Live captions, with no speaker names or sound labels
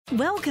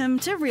Welcome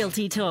to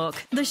Realty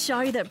Talk, the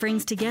show that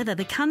brings together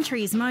the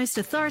country's most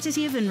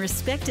authoritative and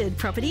respected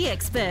property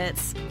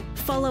experts.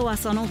 Follow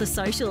us on all the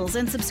socials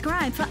and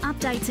subscribe for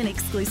updates and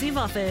exclusive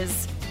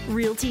offers.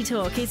 Realty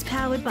Talk is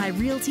powered by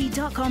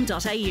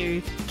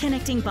realty.com.au,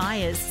 connecting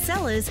buyers,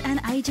 sellers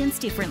and agents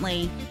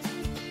differently.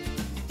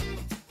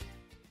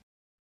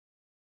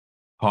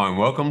 Hi and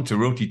welcome to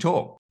Realty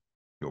Talk,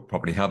 your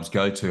Property Hub's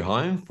go-to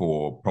home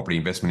for property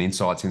investment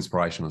insights,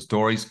 inspiration and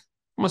stories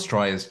from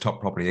Australia's top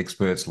property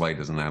experts,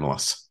 leaders and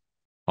analysts.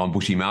 I'm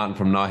Bushy Martin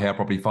from Know How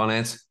Property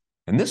Finance,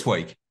 and this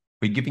week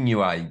we're giving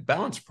you a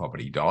balanced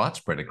property diet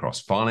spread across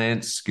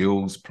finance,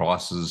 skills,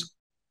 prices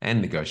and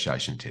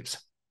negotiation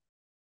tips.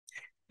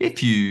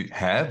 If you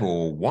have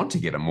or want to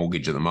get a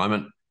mortgage at the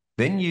moment,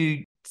 then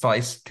you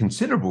face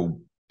considerable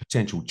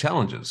potential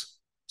challenges.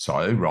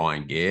 So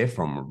Ryan Gare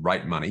from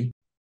Rate Money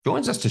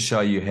joins us to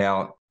show you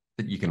how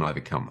that you can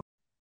overcome them.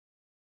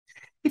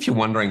 If you're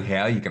wondering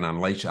how you can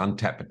unleash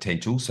untapped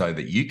potential so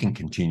that you can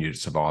continue to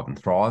survive and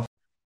thrive,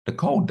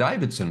 Nicole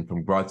Davidson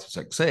from Growth to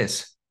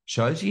Success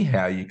shows you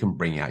how you can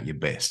bring out your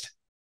best.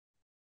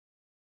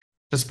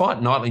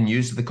 Despite nightly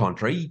news to the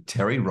contrary,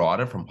 Terry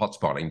Ryder from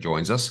Hotspotting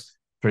joins us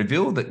to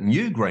reveal that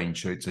new green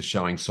shoots are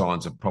showing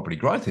signs of property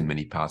growth in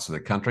many parts of the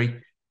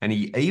country, and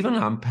he even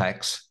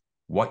unpacks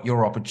what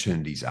your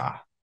opportunities are.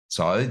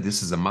 So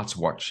this is a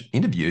must-watch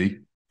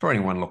interview for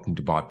anyone looking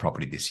to buy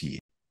property this year.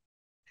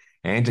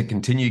 And to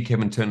continue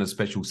Kevin Turner's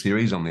special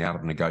series on the art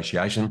of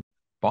negotiation,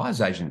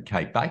 buyer's agent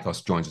Kate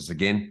Bakos joins us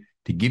again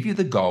to give you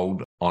the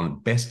gold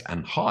on best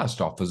and highest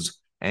offers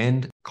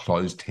and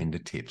closed tender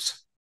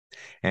tips.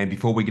 And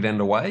before we get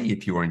underway,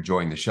 if you are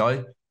enjoying the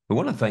show, we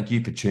want to thank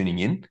you for tuning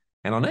in.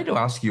 And I need to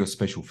ask you a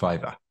special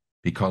favour,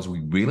 because we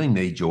really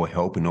need your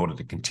help in order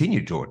to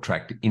continue to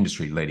attract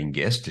industry-leading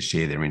guests to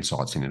share their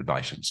insights and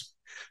innovations.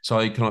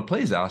 So can I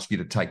please ask you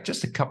to take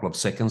just a couple of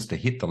seconds to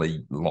hit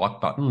the like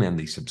button and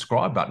the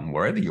subscribe button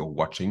wherever you're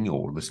watching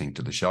or listening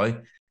to the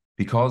show,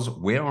 because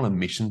we're on a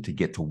mission to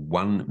get to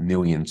 1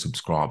 million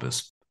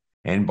subscribers.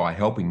 And by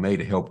helping me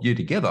to help you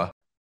together,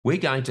 we're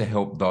going to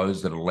help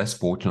those that are less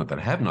fortunate, that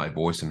have no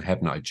voice and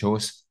have no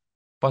choice,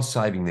 by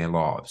saving their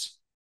lives.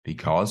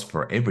 Because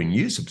for every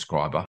new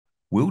subscriber,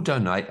 we'll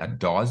donate a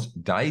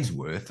day's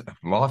worth of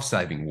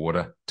life-saving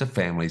water to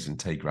families in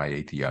Tigray,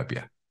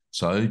 Ethiopia.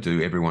 So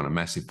do everyone a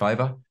massive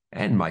favour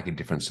and make a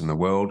difference in the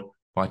world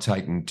by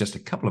taking just a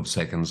couple of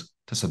seconds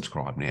to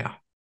subscribe now.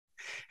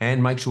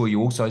 And make sure you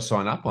also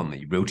sign up on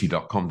the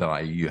realty.com.au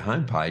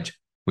homepage.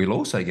 We'll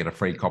also get a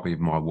free copy of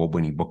my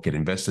award-winning book, Get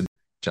Invested,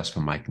 just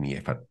for making the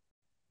effort.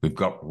 We've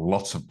got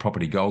lots of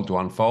property gold to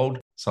unfold,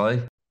 so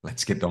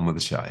let's get on with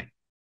the show.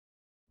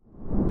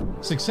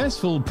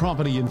 Successful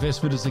property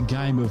investment is a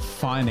game of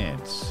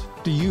finance.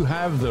 Do you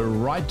have the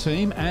right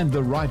team and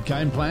the right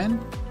game plan?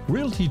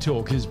 Realty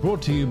Talk is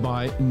brought to you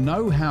by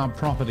Know How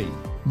Property.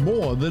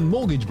 More than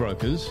mortgage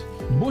brokers,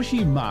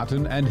 Bushy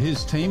Martin and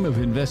his team of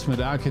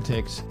investment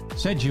architects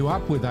set you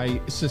up with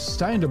a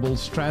sustainable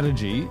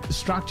strategy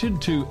structured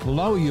to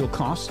lower your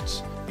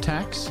costs,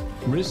 tax,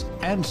 risk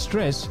and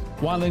stress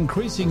while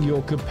increasing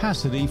your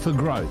capacity for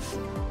growth.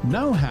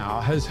 Know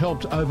How has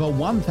helped over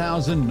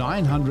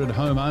 1,900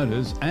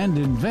 homeowners and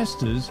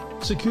investors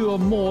secure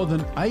more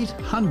than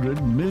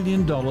 $800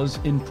 million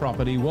in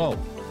property wealth.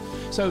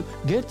 So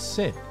get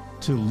set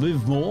to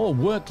live more,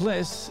 work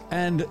less,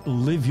 and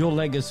live your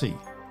legacy.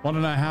 Want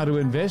to know how to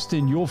invest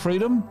in your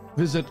freedom?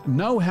 Visit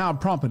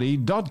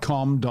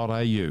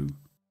knowhowproperty.com.au.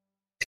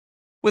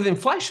 With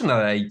inflation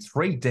at a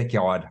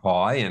 3-decade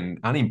high and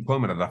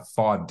unemployment at a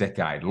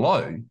 5-decade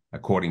low,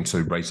 according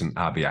to recent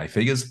RBA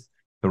figures,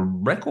 the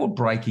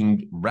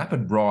record-breaking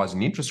rapid rise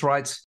in interest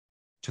rates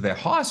to their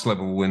highest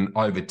level in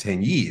over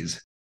 10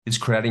 years is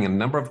creating a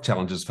number of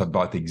challenges for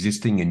both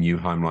existing and new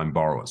home loan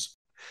borrowers.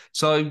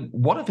 So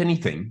what, if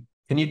anything,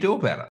 can you do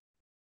about it?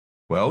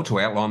 Well, to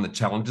outline the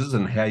challenges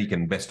and how you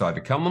can best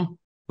overcome them,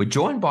 we're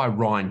joined by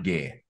Ryan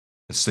Gare,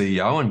 the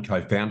CEO and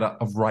co-founder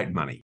of Rate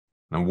Money,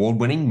 an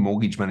award-winning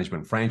mortgage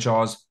management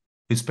franchise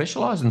who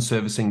specialise in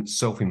servicing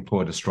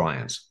self-employed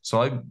Australians.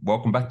 So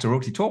welcome back to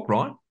Realty Talk,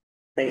 Ryan.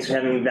 Thanks for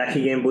having me back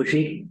again,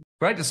 Bushy.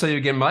 Great to see you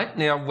again, mate.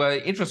 Now,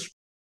 interest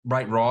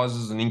rate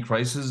rises and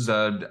increases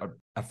are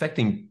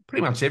affecting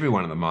pretty much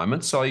everyone at the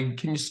moment. So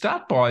can you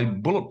start by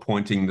bullet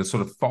pointing the sort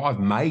of 5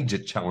 major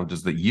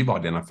challenges that you've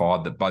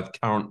identified that both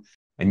current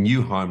and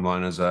new home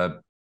loaners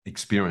are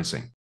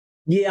experiencing?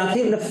 Yeah, I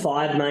think the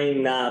 5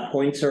 main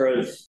points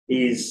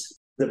is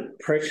the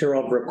pressure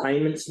of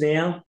repayments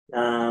now.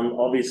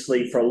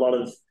 Obviously, for a lot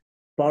of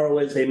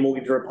borrowers, their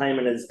mortgage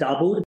repayment has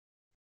doubled.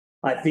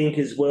 I think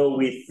as well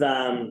with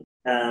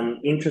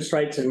interest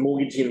rates and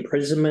mortgage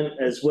imprisonment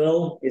as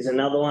well is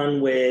another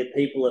one where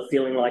people are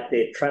feeling like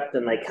they're trapped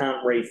and they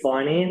can't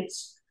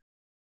refinance.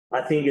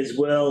 I think as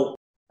well,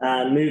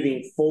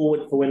 moving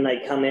forward for when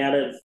they come out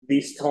of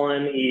this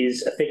time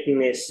is affecting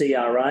their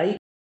CRA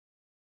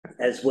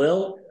as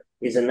well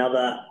is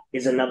another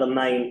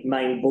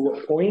main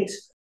bullet point.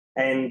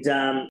 And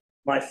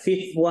my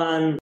 5th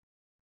one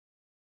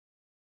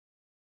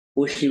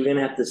Bushy, we're going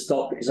to have to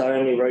stop because I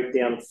only wrote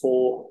down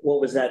 4.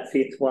 What was that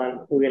fifth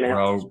one? We're going to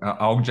have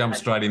I'll jump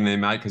straight in there,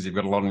 mate, because you've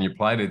got a lot on your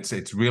plate.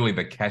 It's really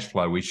the cash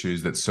flow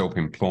issues that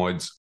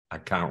self-employeds are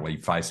currently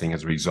facing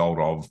as a result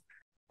of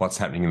what's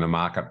happening in the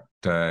market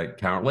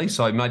currently.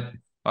 So, mate,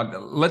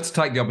 let's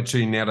take the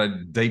opportunity now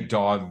to deep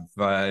dive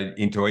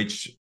into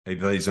each of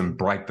these and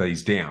break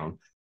these down.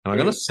 And I'm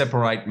going to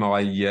separate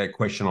my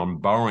question on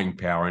borrowing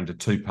power into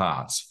 2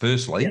 parts.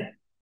 Firstly,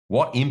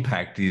 what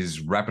impact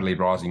is rapidly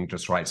rising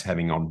interest rates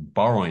having on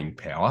borrowing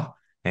power?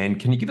 And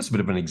can you give us a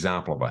bit of an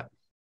example of that?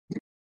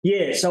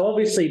 Yeah, so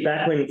obviously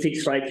back when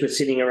fixed rates were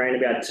sitting around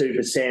about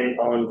 2%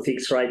 on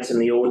fixed rates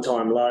and the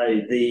all-time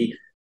low, the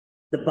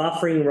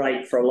buffering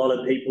rate for a lot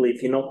of people,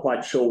 if you're not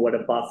quite sure what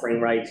a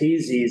buffering rate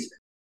is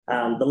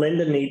the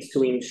lender needs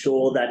to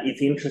ensure that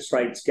if interest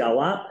rates go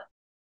up,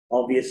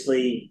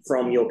 obviously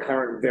from your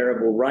current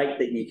variable rate,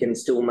 that you can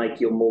still make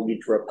your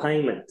mortgage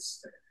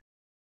repayments.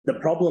 The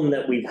problem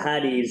that we've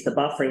had is the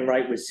buffering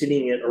rate was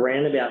sitting at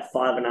around about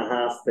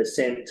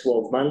 5.5%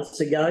 12 months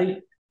ago.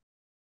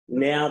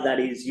 Now that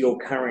is your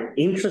current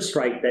interest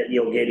rate that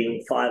you're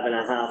getting,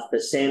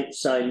 5.5%.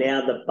 So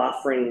now the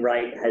buffering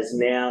rate has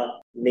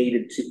now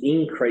needed to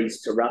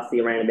increase to roughly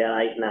around about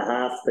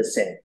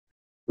 8.5%,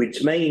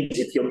 which means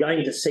if you're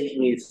going to seek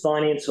new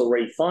finance or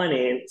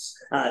refinance,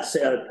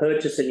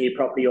 purchase a new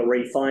property or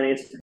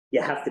refinance,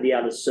 you have to be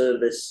able to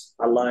service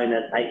a loan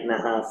at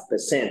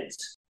 8.5%.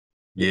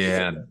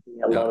 Yeah.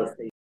 A lot of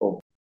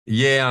people.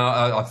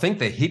 Yeah, I think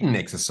the hidden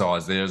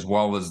exercise there, as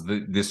well as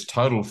this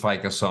total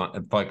focus on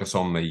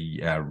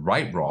the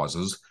rate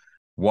rises,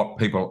 what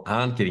people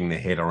aren't getting their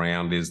head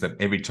around is that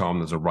every time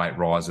there's a rate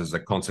rise, there's a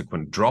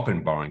consequent drop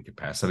in borrowing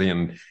capacity.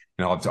 And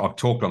I've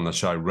talked on the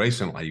show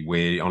recently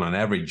where on an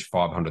average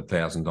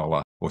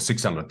 $500,000 or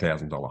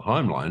 $600,000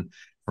 home loan,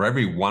 for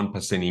every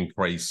 1%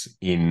 increase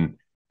in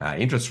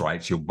interest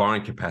rates, your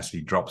borrowing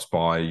capacity drops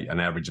by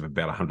an average of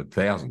about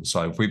 100,000.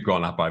 So if we've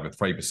gone up over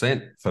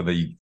 3% for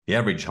the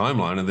average home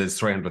loan, and there's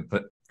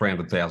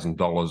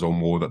 $300,000 or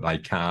more that they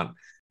can't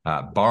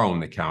borrow in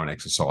the current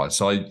exercise.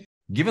 So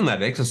given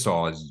that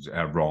exercise,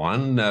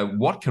 Ryan,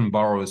 what can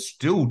borrowers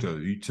still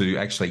do to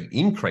actually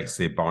increase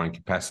their borrowing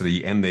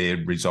capacity and their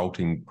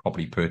resulting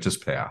property purchase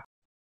power?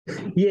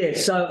 Yeah,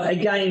 so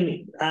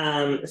again,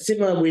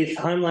 similar with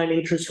home loan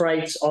interest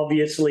rates,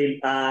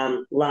 obviously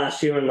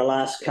last year and the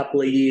last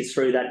couple of years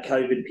through that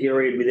COVID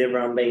period with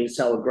everyone being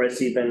so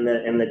aggressive and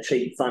the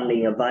cheap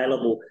funding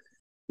available,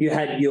 you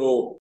had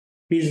your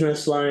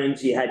business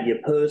loans, you had your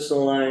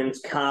personal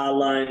loans, car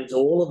loans,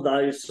 all of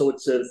those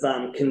sorts of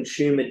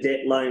consumer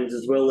debt loans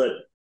as well at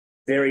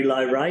very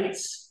low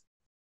rates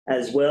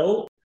as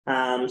well.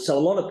 So a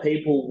lot of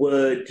people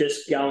were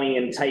just going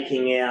and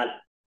taking out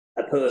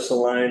a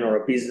personal loan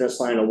or a business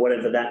loan or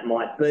whatever that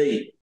might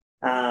be.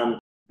 But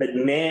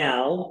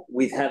now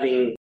with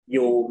having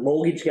your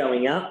mortgage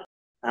going up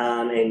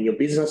and your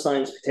business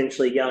loans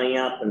potentially going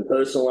up and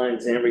personal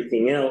loans and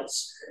everything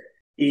else,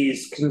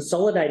 is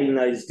consolidating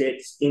those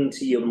debts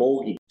into your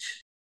mortgage.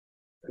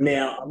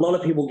 Now, a lot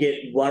of people get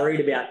worried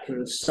about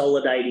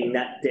consolidating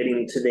that debt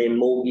into their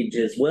mortgage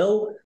as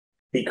well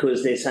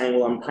because they're saying,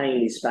 well, I'm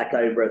paying this back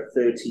over a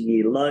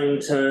 30-year loan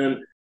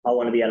term. I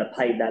want to be able to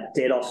pay that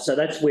debt off. So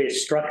that's where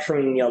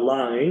structuring your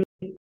loan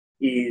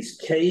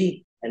is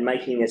key and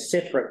making a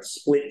separate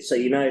split so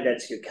you know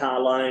that's your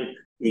car loan.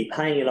 You're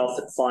paying it off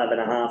at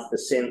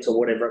 5.5% or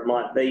whatever it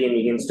might be, and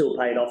you can still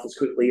pay it off as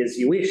quickly as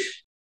you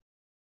wish.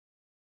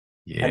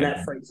 Yeah. And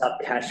that frees up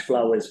cash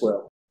flow as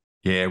well.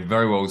 Yeah,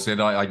 very well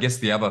said. I guess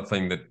the other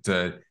thing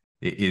that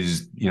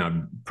is,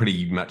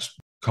 pretty much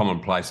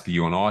commonplace for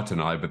you and I to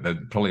know, but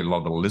that probably a lot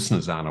of the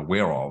listeners aren't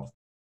aware of,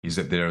 is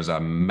that there is a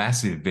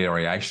massive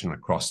variation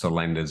across the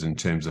lenders in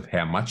terms of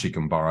how much you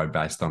can borrow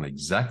based on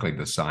exactly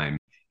the same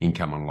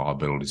income and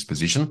liabilities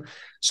position.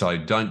 So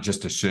don't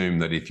just assume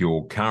that if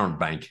your current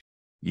bank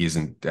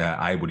isn't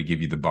able to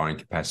give you the borrowing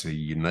capacity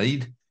you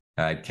need,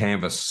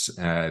 canvass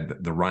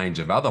the range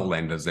of other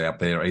lenders out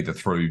there, either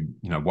through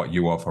what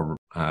you offer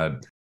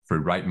through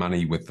rate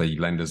money with the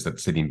lenders that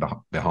sit in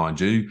behind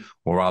you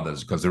or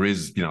others, because there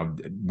is,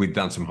 we've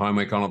done some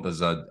homework on it.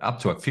 There's up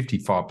to a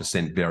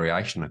 55%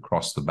 variation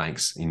across the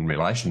banks in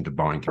relation to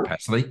borrowing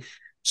capacity.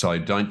 So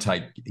don't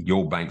take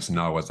your bank's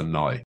no as a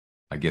no,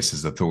 I guess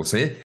is the thoughts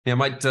there. Now,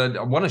 mate,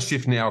 I want to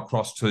shift now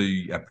across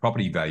to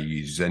property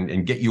values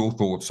and get your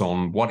thoughts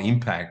on what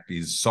impact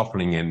is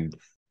softening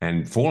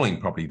and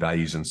falling property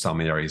values in some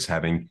areas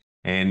having,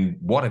 and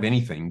what, if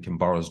anything, can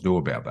borrowers do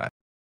about that?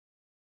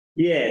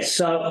 Yeah,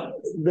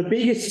 so the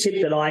biggest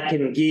tip that I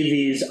can give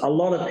is a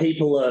lot of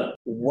people are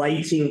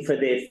waiting for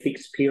their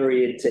fixed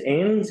period to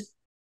end.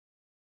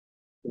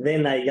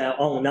 Then they go,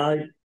 oh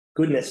no,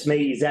 goodness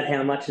me, is that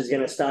how much is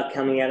going to start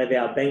coming out of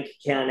our bank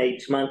account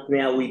each month?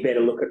 Now we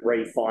better look at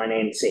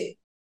refinancing.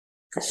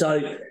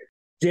 So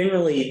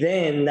generally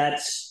then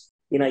that's,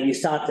 you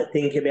start to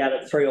think about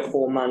it 3 or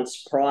 4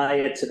 months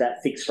prior to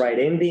that fixed rate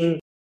ending.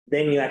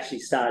 Then you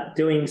actually start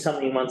doing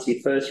something once your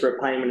first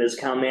repayment has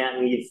come out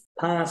and you've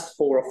passed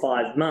 4 or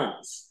 5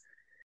 months.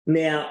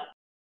 Now,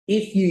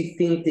 if you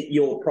think that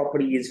your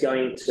property is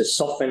going to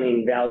soften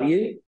in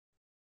value,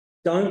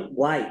 don't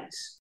wait.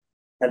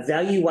 A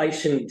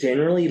valuation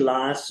generally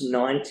lasts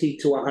 90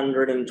 to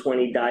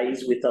 120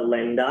 days with a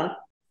lender.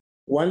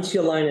 Once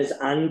your loan is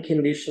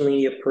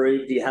unconditionally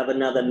approved, you have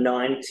another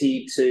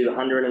 90 to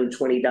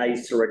 120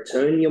 days to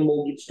return your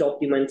mortgage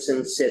documents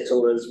and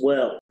settle as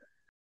well.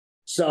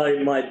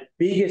 So my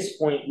biggest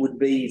point would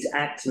be is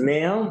act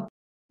now,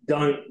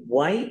 don't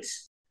wait.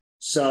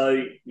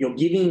 So you're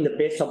giving the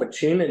best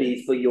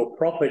opportunity for your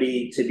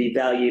property to be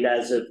valued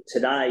as of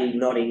today,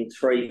 not in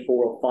 3,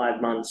 4 or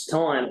 5 months'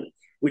 time,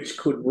 which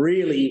could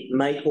really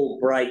make or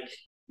break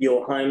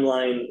your home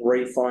loan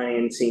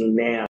refinancing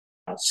now.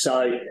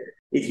 So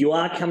if you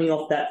are coming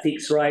off that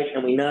fixed rate,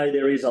 and we know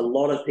there is a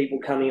lot of people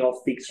coming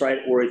off fixed rate,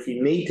 or if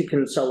you need to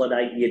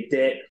consolidate your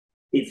debt,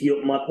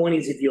 my point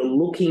is, if you're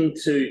looking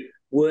to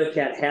work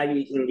out how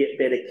you can get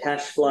better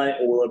cash flow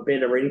or a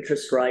better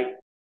interest rate,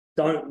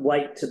 don't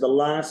wait to the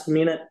last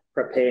minute,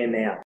 prepare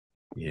now.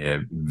 Yeah,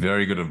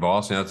 very good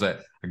advice. Now, it's a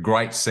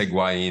great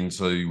segue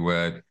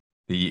into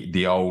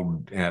the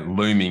old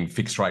looming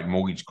fixed rate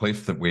mortgage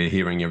cliff that we're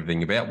hearing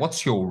everything about.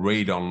 What's your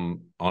read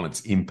on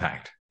its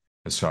impact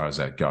as far as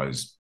that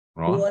goes?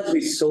 Right. Well, as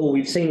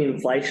we've seen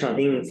inflation. I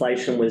think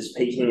inflation was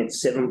peaking at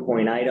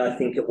 7.8, I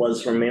think it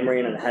was from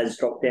memory, and it has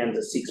dropped down to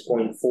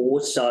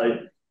 6.4. So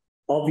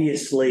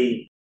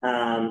obviously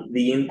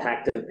the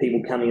impact of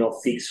people coming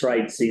off fixed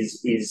rates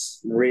is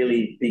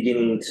really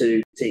beginning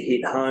to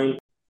hit home.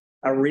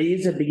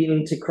 Arrears are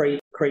beginning to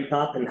creep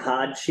up, and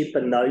hardship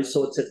and those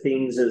sorts of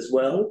things as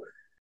well.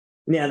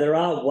 Now, there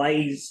are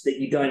ways that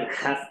you don't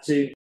have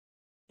to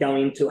go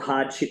into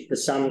hardship for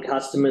some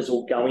customers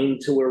or go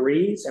into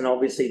arrears, and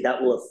obviously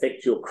that will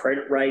affect your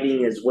credit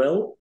rating as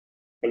well.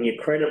 And your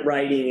credit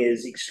rating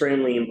is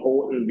extremely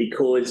important,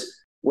 because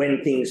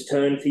when things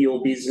turn for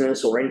your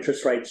business or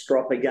interest rates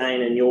drop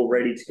again and you're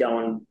ready to go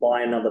and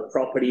buy another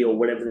property or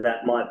whatever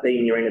that might be,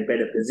 and you're in a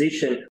better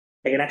position,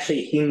 it can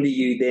actually hinder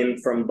you then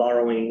from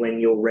borrowing when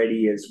you're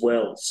ready as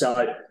well.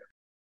 So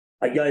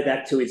I go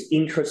back to it's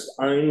interest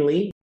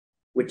only,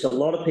 which a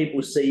lot of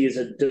people see as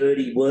a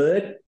dirty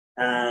word.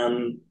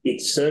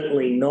 It's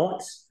certainly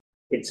not.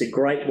 It's a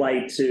great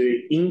way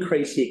to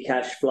increase your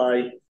cash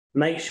flow.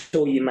 Make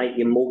sure you make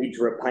your mortgage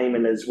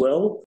repayment as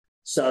well.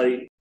 So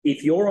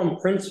if you're on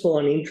principal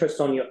and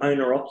interest on your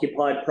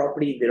owner-occupied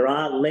property, there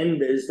are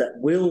lenders that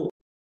will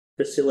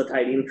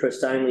facilitate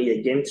interest only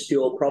against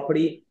your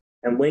property.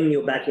 And when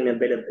you're back in a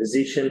better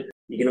position,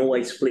 you can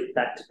always flip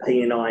back to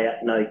P&I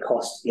at no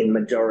cost in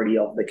majority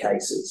of the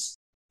cases.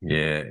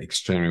 Yeah,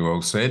 extremely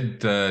well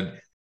said.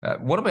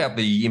 What about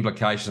the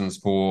implications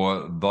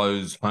for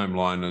those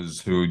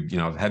homeowners who,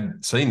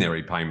 had seen their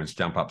repayments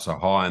jump up so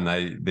high, and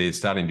they're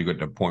starting to get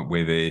to a point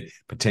where they're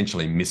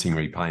potentially missing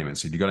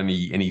repayments? Have you got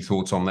any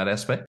thoughts on that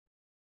aspect?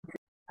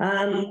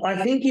 I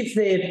think if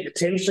they're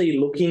potentially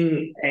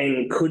looking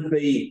and could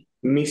be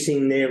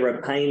missing their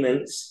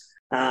repayments,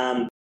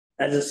 as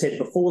I said,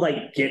 before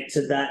they get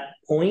to that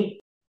point,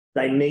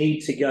 they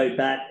need to go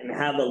back and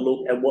have a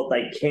look at what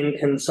they can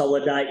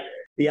consolidate.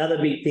 The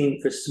other big thing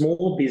for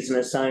small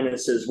business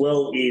owners as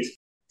well is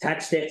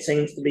tax debt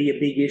seems to be a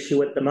big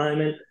issue at the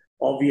moment.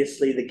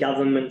 Obviously, the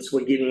governments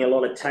were giving a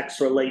lot of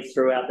tax relief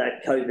throughout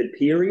that COVID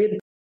period.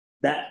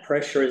 That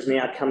pressure is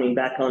now coming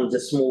back onto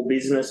small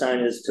business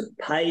owners to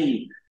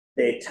pay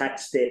their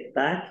tax debt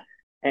back.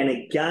 And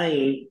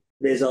again,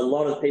 there's a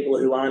lot of people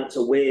who aren't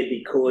aware,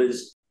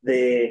 because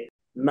their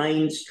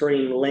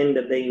mainstream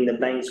lender, being the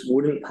banks,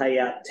 wouldn't pay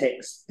out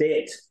tax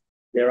debt.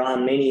 There are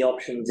many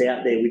options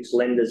out there which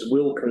lenders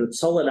will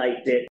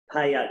consolidate debt,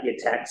 pay out your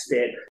tax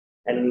debt,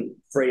 and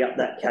free up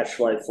that cash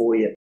flow for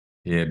you.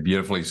 Yeah,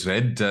 beautifully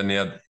said.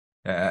 Now,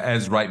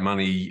 as Rate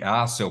Money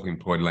are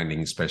self-employed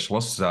lending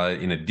specialists,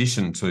 in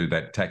addition to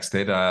that tax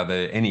debt, are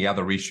there any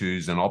other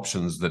issues and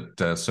options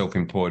that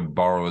self-employed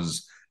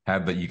borrowers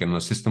have that you can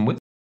assist them with?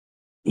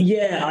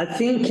 Yeah, I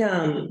think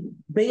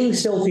being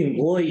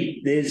self-employed,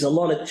 there's a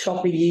lot of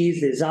choppy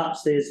years, there's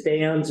ups, there's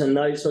downs, and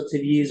those sorts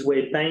of years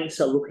where banks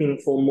are looking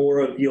for more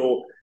of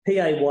your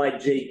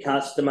PAYG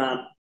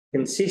customer,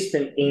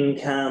 consistent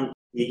income,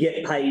 you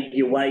get paid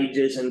your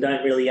wages and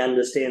don't really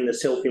understand the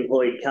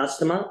self-employed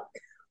customer.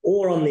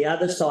 Or on the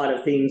other side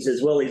of things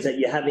as well is that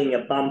you're having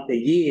a bumper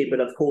year, but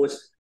of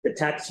course the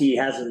tax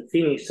year hasn't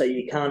finished, so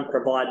you can't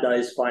provide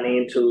those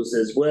financials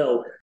as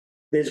well.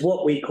 There's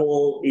what we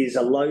call is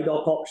a low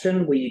doc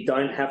option, where you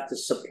don't have to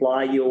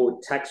supply your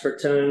tax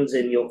returns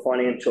and your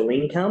financial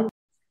income.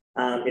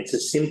 It's a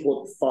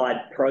simplified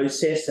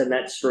process, and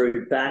that's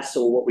through BAS,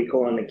 or what we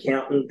call an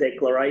accountant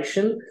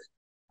declaration.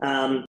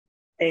 And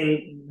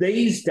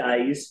these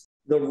days,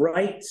 the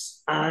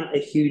rates aren't a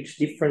huge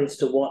difference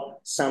to what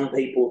some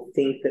people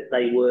think that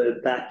they were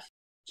back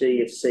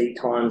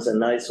GFC times and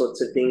those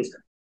sorts of things.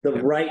 The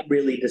rate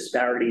really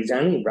disparity is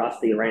only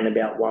roughly around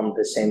about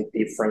 1%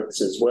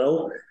 difference as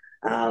well.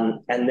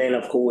 And then,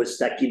 of course,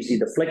 that gives you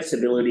the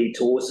flexibility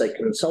to also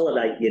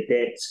consolidate your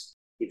debts.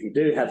 If you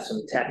do have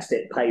some tax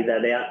debt, pay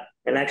that out,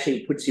 and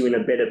actually puts you in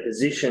a better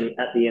position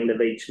at the end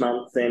of each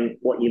month than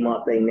what you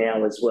might be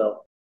now as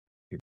well.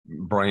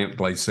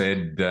 Brilliantly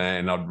said,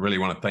 and I really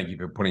want to thank you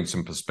for putting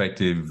some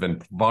perspective and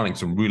providing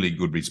some really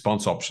good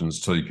response options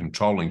to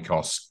controlling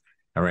costs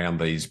around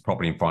these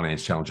property and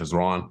finance challenges,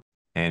 Ryan.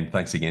 And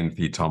thanks again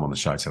for your time on the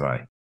show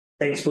today.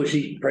 Thanks,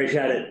 Bushy.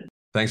 Appreciate it.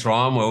 Thanks,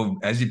 Ryan. Well,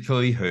 as you've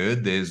clearly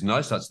heard, there's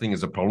no such thing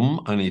as a problem,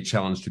 only a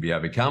challenge to be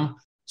overcome.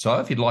 So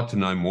if you'd like to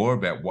know more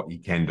about what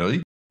you can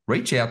do,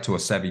 reach out to a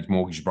savvy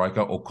mortgage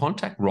broker or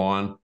contact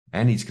Ryan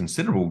and his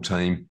considerable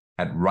team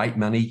at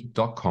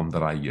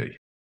ratemoney.com.au.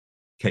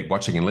 Keep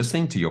watching and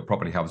listening to your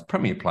Property Hub's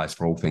premier place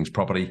for all things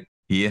property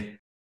here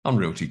on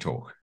Realty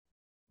Talk.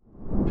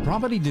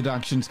 Property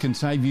deductions can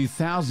save you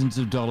thousands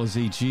of dollars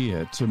each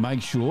year. To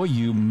make sure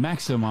you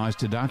maximise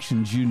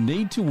deductions, you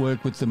need to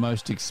work with the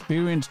most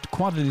experienced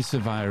quantity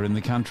surveyor in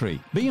the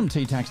country.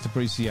 BMT Tax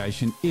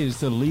Depreciation is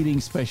the leading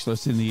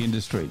specialist in the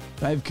industry.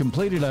 They've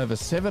completed over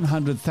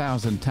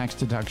 700,000 tax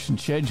deduction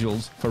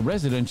schedules for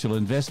residential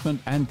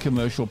investment and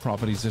commercial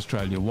properties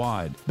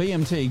Australia-wide.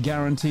 BMT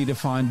guarantee to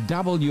find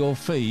double your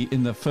fee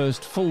in the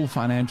first full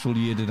financial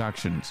year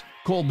deductions.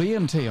 Call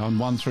BMT on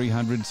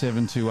 1300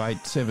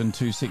 728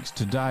 726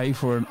 today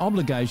for an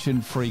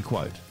obligation-free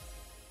quote.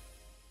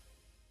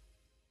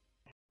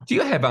 Do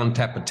you have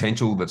untapped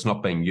potential that's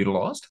not being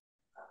utilised?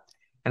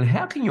 And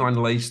how can you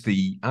unleash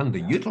the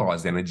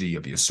underutilised energy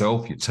of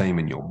yourself, your team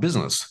and your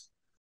business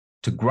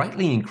to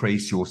greatly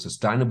increase your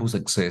sustainable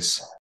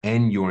success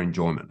and your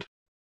enjoyment?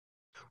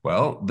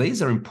 Well,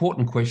 these are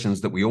important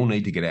questions that we all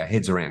need to get our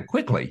heads around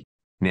quickly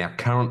in our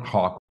current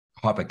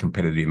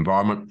hyper-competitive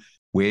environment,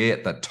 where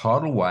the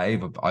tidal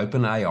wave of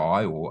open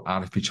AI or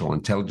artificial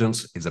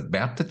intelligence is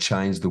about to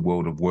change the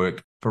world of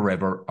work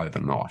forever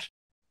overnight.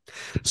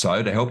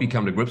 So to help you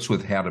come to grips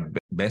with how to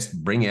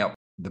best bring out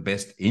the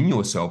best in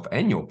yourself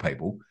and your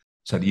people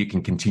so that you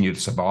can continue to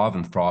survive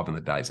and thrive in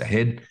the days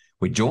ahead,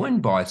 we're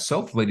joined by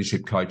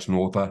self-leadership coach and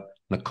author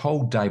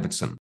Nicole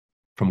Davidson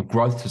from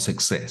Growth to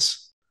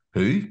Success,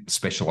 who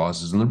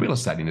specialises in the real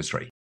estate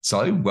industry.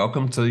 So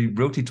welcome to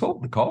Realty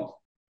Talk, Nicole.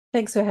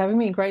 Thanks for having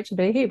me. Great to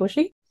be here,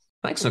 Bushy.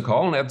 Thanks,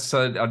 Nicole. That's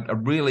a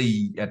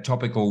really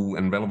topical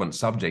and relevant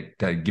subject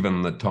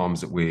given the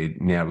times that we're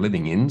now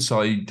living in.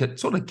 So to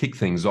sort of kick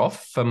things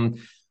off,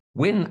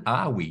 when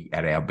are we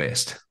at our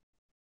best?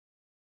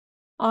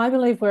 I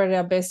believe we're at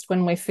our best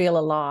when we feel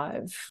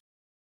alive.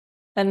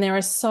 And there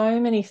are so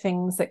many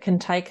things that can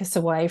take us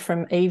away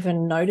from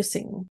even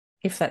noticing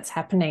if that's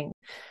happening.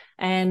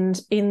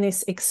 And in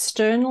this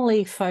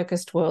externally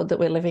focused world that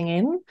we're living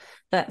in,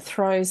 that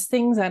throws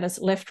things at us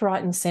left,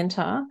 right, and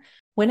centre,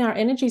 when our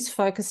energy's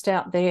focused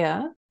out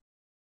there,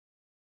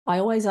 I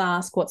always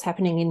ask what's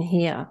happening in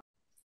here.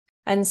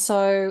 And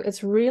so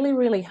it's really,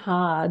 really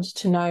hard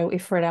to know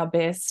if we're at our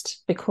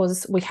best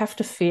because we have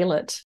to feel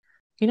it.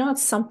 You know,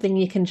 it's something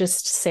you can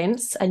just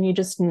sense and you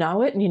just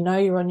know it and you know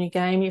you're on your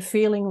game, you're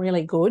feeling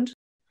really good.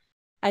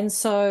 And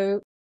so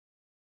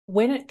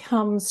when it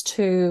comes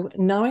to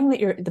knowing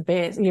that you're at the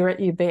best, you're at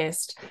your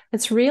best,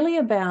 it's really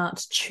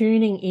about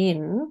tuning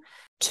in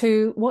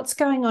to what's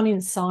going on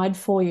inside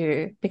for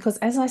you. Because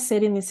as I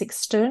said, in this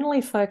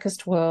externally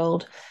focused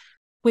world,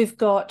 we've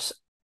got,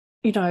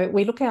 you know,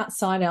 we look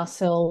outside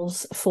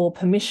ourselves for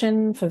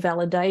permission, for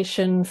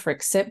validation, for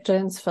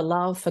acceptance, for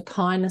love, for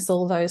kindness,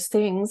 all those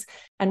things.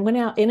 And when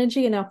our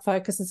energy and our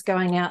focus is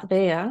going out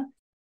there,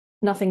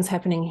 nothing's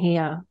happening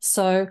here.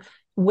 So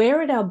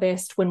we're at our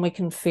best when we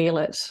can feel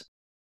it.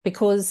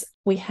 Because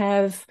we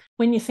have,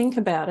 when you think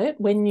about it,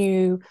 when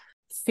you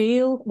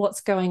feel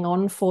what's going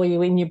on for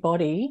you in your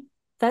body,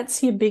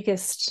 that's your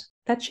biggest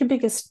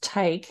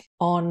take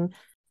on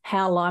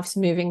how life's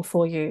moving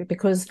for you.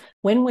 Because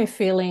when we're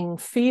feeling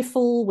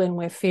fearful, when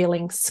we're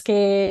feeling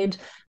scared,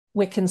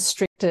 we're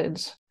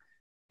constricted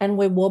and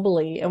we're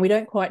wobbly and we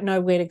don't quite know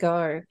where to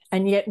go.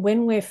 And yet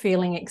when we're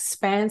feeling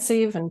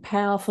expansive and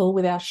powerful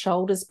with our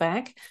shoulders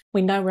back,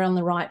 we know we're on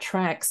the right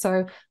track.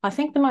 So I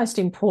think the most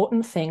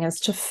important thing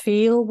is to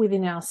feel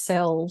within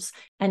ourselves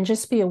and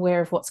just be aware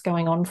of what's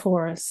going on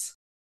for us.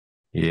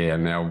 Yeah,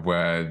 now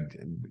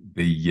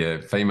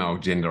the female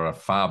gender are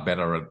far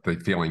better at the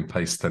feeling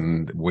piece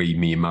than we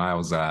mere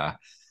males are,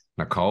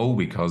 Nicole,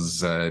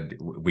 because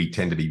we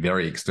tend to be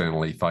very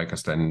externally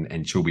focused,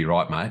 and she'll be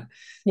right, mate.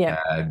 Yeah.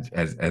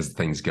 As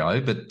things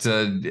go, but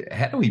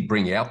how do we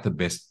bring out the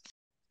best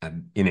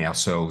in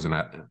ourselves and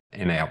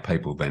in our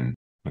people, then,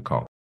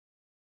 Nicole?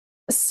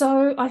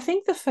 So I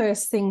think the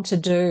first thing to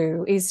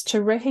do is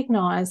to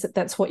recognise that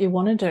that's what you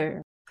want to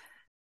do.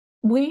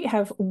 We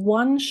have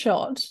one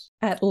shot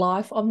at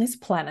life on this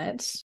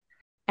planet,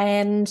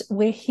 and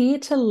we're here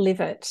to live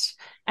it.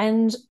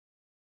 And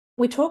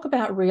we talk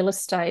about real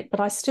estate,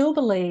 but I still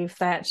believe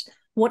that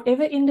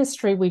whatever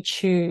industry we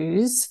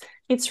choose,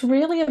 it's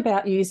really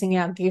about using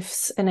our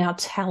gifts and our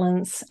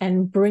talents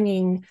and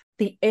bringing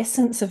the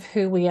essence of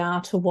who we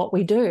are to what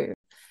we do.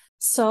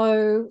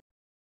 So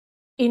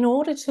in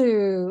order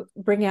to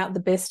bring out the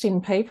best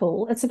in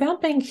people, it's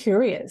about being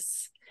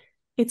curious.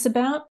 It's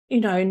about, you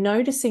know,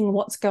 noticing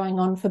what's going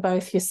on for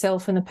both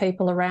yourself and the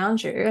people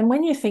around you. And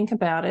when you think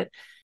about it,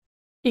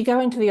 you go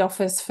into the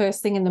office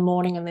first thing in the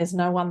morning and there's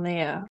no one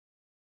there.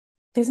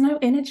 There's no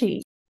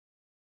energy.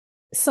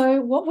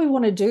 So what we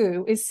want to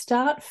do is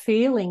start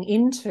feeling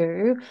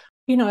into,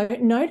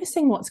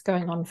 noticing what's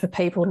going on for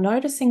people,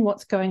 noticing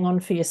what's going on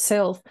for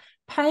yourself,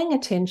 paying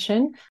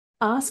attention,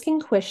 asking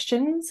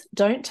questions.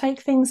 Don't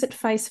take things at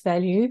face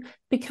value,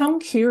 become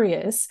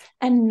curious,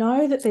 and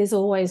know that there's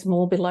always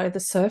more below the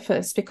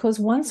surface, because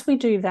once we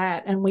do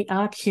that and we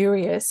are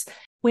curious,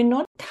 we're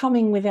not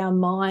coming with our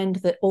mind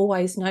that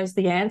always knows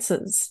the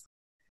answers.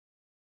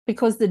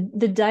 Because the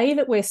day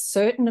that we're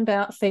certain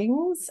about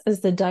things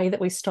is the day that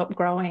we stop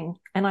growing.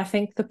 And I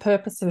think the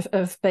purpose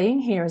of being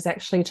here is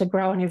actually to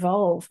grow and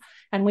evolve.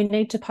 And we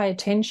need to pay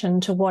attention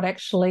to what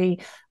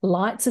actually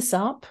lights us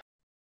up,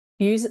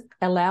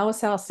 allow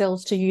us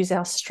ourselves to use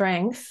our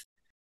strength,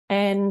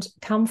 and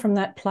come from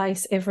that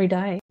place every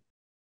day.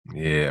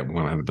 Yeah,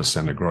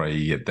 100%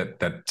 agree.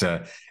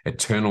 That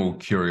eternal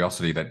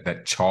curiosity,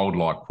 that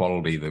childlike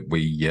quality that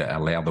we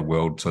allow the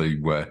world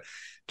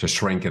to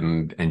shrink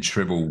and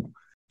shrivel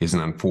is an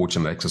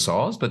unfortunate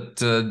exercise.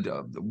 But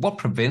what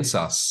prevents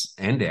us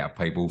and our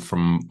people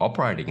from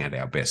operating at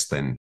our best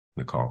then,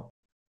 Nicole?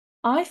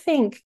 I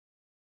think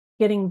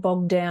getting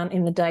bogged down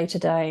in the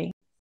day-to-day.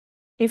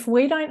 If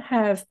we don't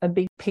have a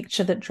big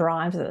picture that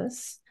drives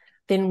us,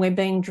 then we're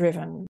being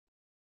driven.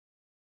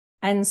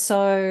 And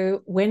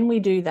so when we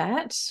do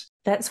that,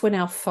 that's when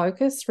our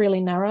focus really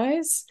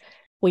narrows.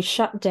 We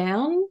shut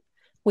down.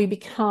 We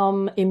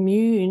become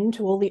immune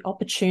to all the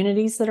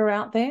opportunities that are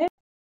out there,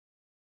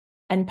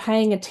 and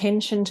paying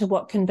attention to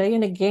what can be.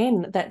 And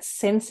again, that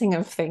sensing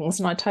of things.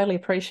 And I totally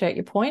appreciate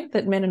your point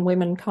that men and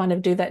women kind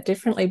of do that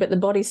differently, but the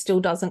body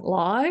still doesn't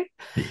lie.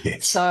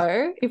 Yes.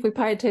 So if we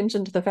pay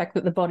attention to the fact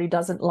that the body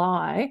doesn't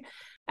lie,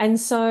 and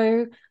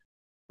so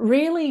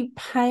really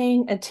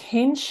paying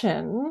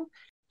attention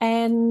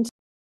and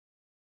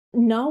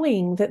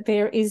knowing that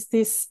there is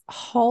this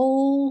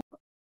whole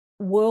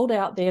world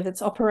out there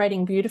that's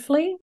operating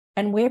beautifully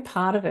and we're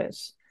part of it,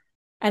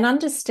 and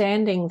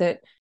understanding that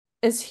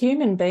as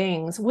human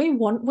beings, we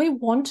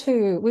want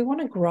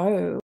to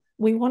grow.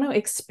 We want to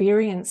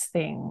experience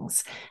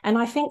things. And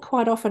I think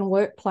quite often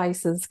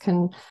workplaces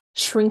can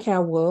shrink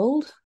our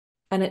world,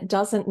 and it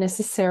doesn't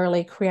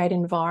necessarily create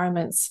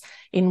environments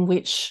in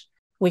which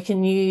we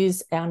can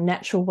use our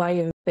natural way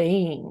of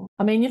being.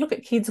 I mean, you look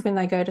at kids when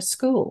they go to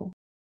school.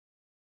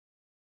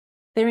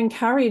 They're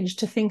encouraged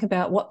to think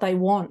about what they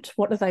want.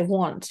 What do they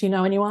want?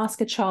 And you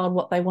ask a child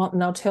what they want,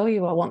 and they'll tell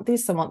you, I want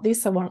this, I want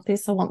this, I want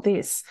this, I want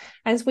this.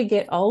 As we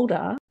get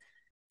older,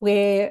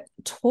 we're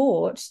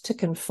taught to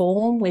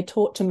conform. We're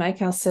taught to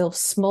make ourselves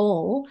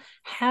small.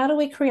 How do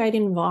we create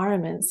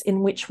environments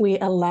in which we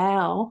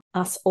allow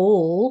us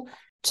all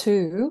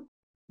to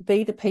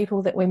be the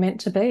people that we're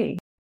meant to be?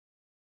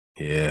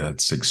 Yeah,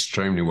 that's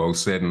extremely well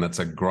said. And that's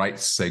a great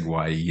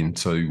segue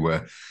into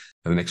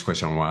the next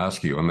question I want to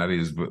ask you, and that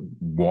is,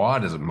 why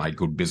does it make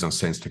good business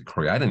sense to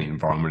create an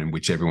environment in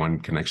which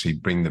everyone can actually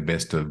bring the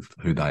best of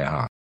who they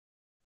are?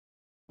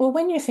 Well,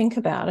 when you think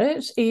about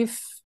it,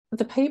 if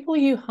the people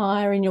you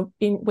hire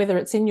whether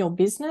it's in your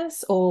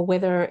business or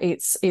whether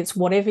it's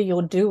whatever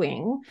you're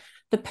doing,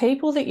 the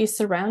people that you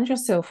surround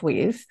yourself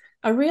with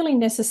are really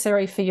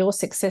necessary for your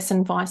success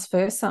and vice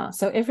versa.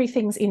 So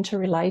everything's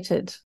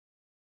interrelated.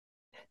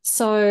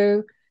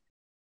 So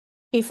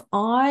if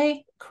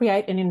I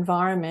create an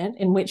environment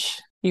in which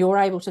you're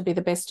able to be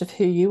the best of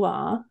who you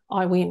are,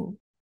 I win.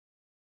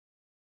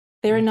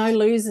 There are no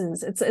losers.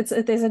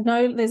 There's a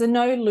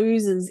no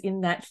losers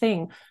in that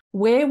thing.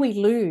 Where we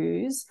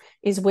lose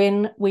is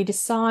when we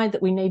decide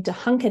that we need to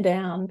hunker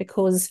down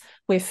because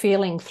we're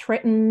feeling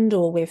threatened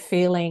or we're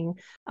feeling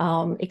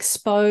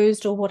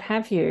exposed or what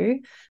have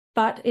you.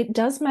 But it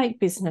does make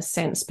business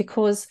sense,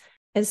 because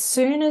as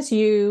soon as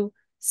you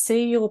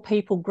see your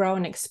people grow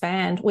and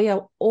expand, we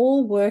are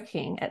all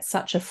working at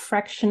such a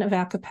fraction of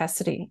our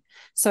capacity.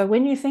 So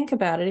when you think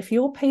about it, if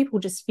your people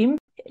just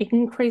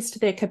increased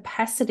their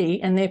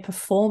capacity and their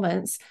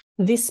performance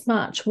this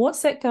much,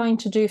 what's that going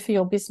to do for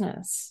your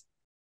business?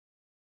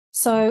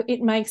 So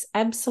it makes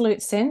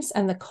absolute sense.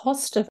 And the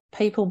cost of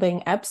people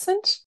being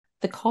absent,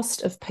 the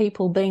cost of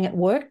people being at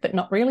work but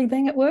not really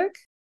being at work.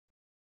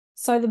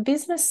 So the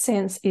business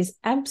sense is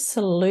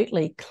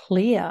absolutely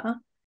clear,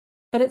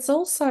 but it's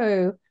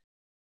also,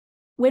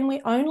 when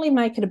we only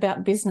make it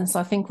about business,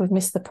 I think we've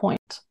missed the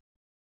point,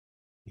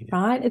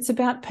 right? It's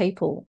about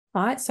people,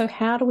 right? So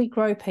how do we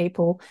grow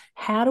people?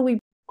 How do we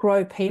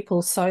grow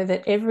people so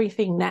that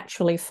everything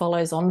naturally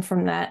follows on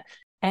from that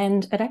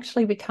and it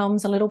actually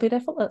becomes a little bit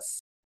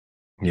effortless?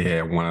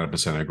 Yeah,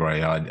 100% agree.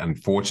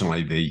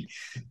 Unfortunately,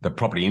 the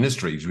property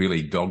industry is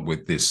really dogged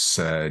with this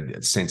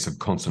sense of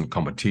constant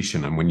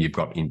competition. And when you've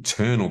got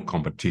internal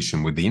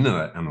competition within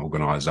an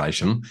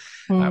organisation,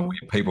 where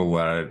people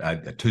are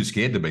too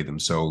scared to be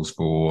themselves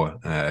for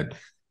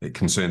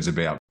concerns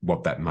about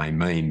what that may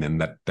mean, then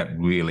that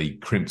really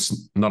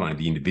crimps not only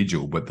the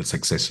individual, but the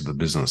success of the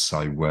business.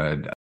 So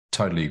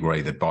totally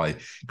agree that by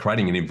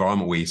creating an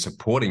environment where you're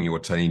supporting your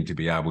team to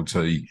be able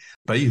to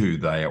be who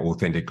they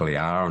authentically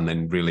are, and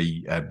then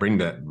really bring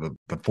that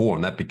before,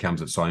 and that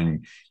becomes its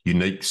own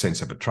unique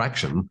sense of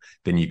attraction,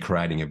 then you're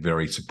creating a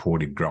very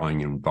supportive,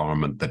 growing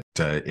environment that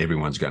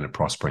everyone's going to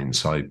prosper in.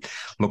 So,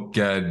 look,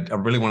 I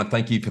really want to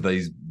thank you for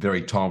these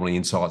very timely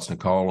insights,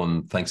 Nicole,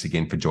 and thanks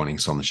again for joining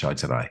us on the show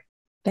today.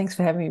 Thanks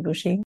for having me,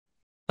 Bushy.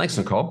 Thanks,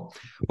 Nicole.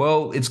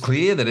 Well, it's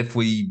clear that if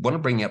we want to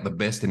bring out the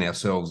best in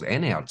ourselves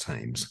and our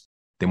teams,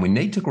 then we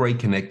need to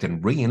reconnect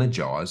and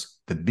re-energise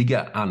the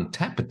bigger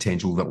untapped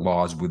potential that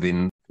lies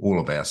within all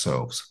of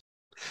ourselves.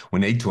 We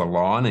need to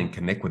align and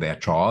connect with our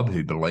tribe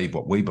who believe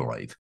what we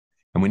believe.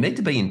 And we need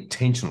to be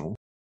intentional,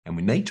 and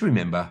we need to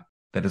remember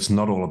that it's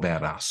not all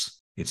about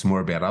us. It's more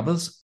about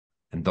others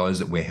and those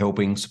that we're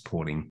helping,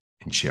 supporting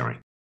and sharing.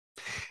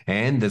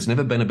 And there's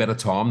never been a better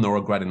time nor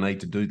a greater need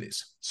to do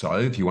this. So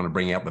if you want to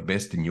bring out the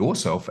best in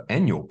yourself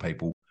and your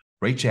people,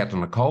 reach out to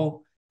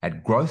Nicole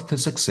at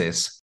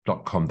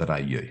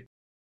growthforsuccess.com.au.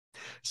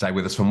 Stay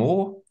with us for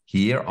more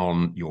here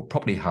on your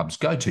Property Hub's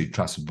go-to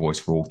trusted voice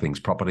for all things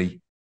property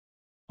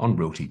on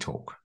Realty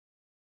Talk.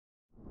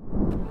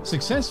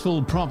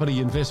 Successful property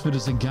investment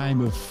is a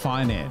game of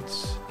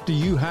finance. Do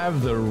you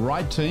have the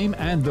right team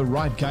and the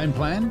right game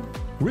plan?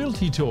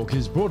 Realty Talk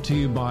is brought to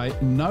you by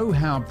Know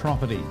How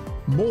Property.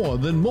 More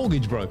than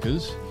mortgage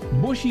brokers,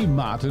 Bushy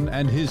Martin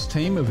and his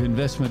team of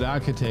investment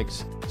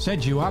architects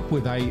set you up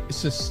with a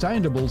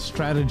sustainable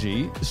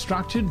strategy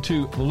structured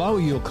to lower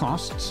your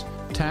costs,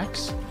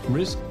 tax,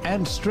 risk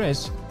and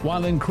stress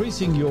while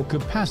increasing your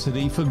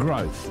capacity for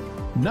growth.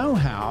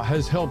 Know-how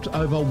has helped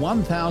over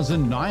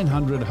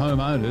 1,900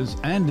 homeowners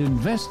and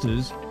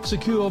investors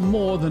secure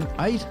more than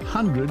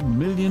 $800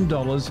 million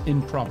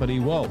in property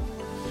wealth.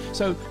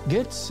 So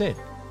get set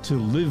to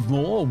live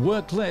more,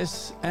 work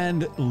less,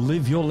 and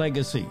live your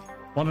legacy.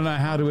 Want to know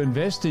how to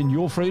invest in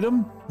your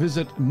freedom?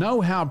 Visit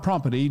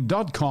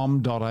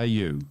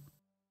knowhowproperty.com.au.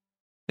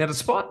 Now,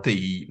 despite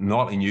the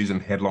nightly news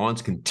and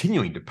headlines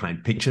continuing to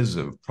paint pictures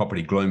of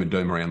property gloom and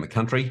doom around the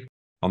country,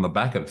 on the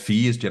back of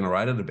fears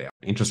generated about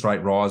interest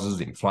rate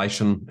rises,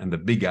 inflation, and the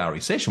big R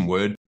recession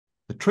word,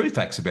 the true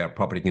facts about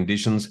property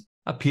conditions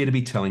appear to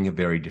be telling a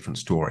very different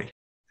story.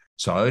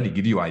 So, to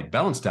give you a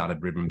balanced,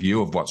 data-driven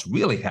view of what's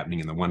really happening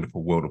in the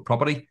wonderful world of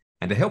property,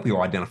 and to help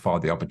you identify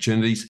the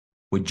opportunities,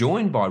 we're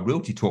joined by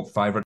Realty Talk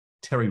favourite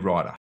Terry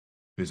Ryder,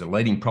 who's a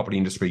leading property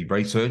industry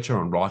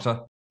researcher and writer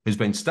who's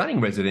been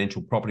studying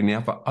residential property now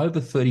for over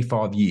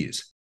 35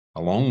 years,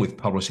 along with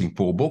publishing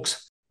 4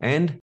 books,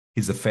 and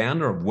he's the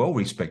founder of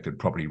well-respected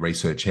property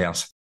research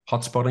house,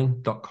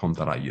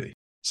 hotspotting.com.au.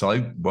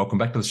 So welcome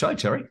back to the show,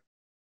 Terry.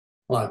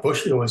 Hello,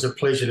 Bush. Always a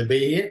pleasure to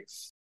be here.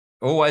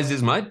 Always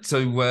is, mate,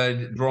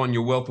 to draw on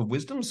your wealth of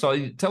wisdom.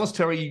 So tell us,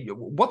 Terry,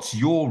 what's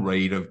your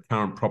read of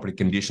current property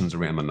conditions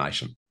around the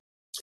nation?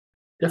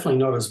 Definitely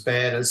not as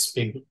bad as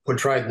being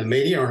portrayed in the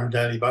media on a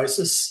daily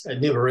basis.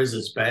 It never is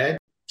as bad.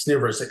 It's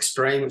never as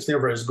extreme. It's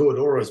never as good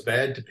or as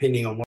bad,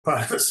 depending on what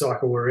part of the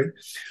cycle we're in.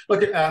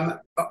 Look,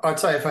 I'd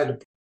say if I had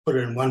to put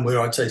it in one word,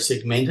 I'd say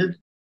segmented.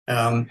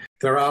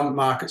 There are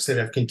markets that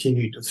have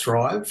continued to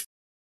thrive,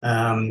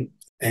 and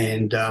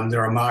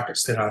there are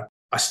markets that are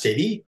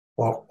steady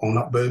while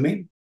not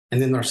booming,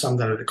 and then there are some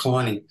that are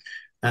declining.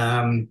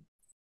 I'd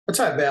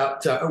say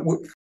about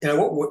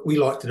what we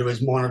like to do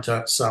is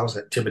monitor sales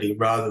activity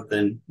rather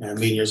than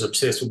media is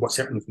obsessed with what's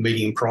happening with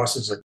median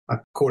prices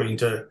according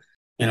to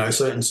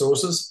certain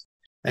sources,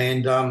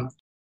 and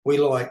we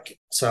like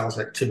sales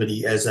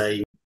activity as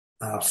a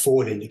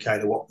forward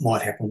indicator what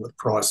might happen with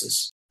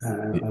prices,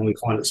 and we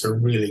find it's a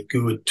really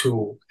good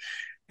tool.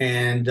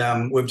 And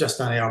we've just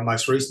done our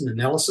most recent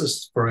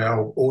analysis for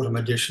our autumn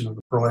edition of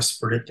the Price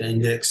Predictor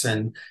Index,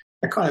 and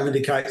it kind of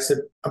indicates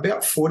that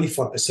about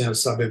 45% of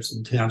suburbs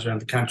and towns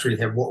around the country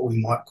have what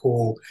we might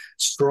call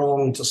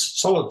solid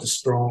to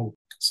strong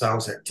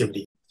sales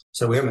activity.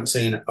 So we haven't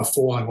seen a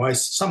falling away.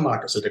 Some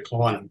markets are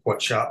declining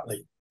quite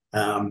sharply.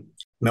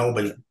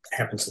 Melbourne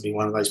happens to be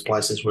one of those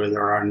places where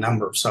there are a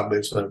number of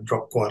suburbs that have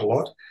dropped quite a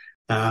lot.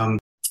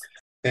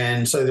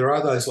 And so there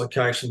are those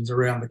locations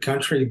around the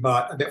country,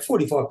 but about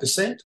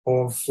 45%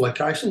 of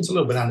locations, a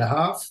little bit under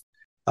half,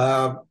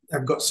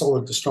 have got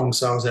solid to strong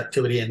sales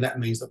activity, and that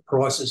means that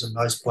prices in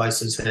those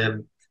places have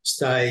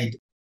stayed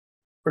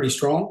pretty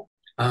strong,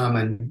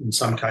 and in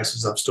some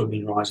cases they've still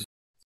been rising.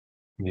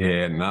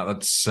 Yeah, no,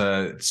 that's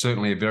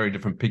certainly a very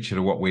different picture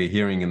to what we're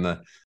hearing in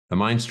the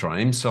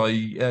mainstream. So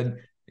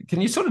can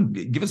you sort of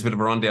give us a bit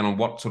of a rundown on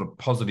what sort of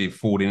positive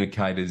forward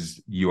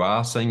indicators you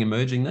are seeing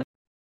emerging there?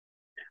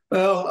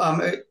 Well,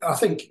 I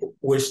think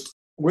we're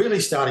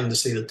really starting to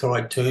see the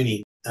tide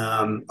turning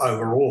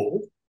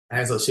overall.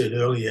 As I said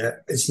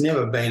earlier, it's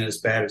never been as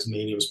bad as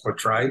media was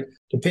portrayed.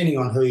 Depending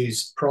on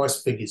whose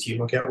price figures you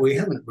look at, we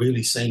haven't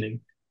really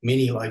seen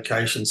many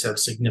locations have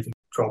significant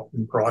drop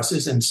in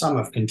prices, and some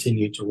have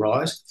continued to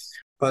rise.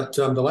 But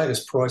the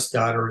latest price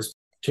data has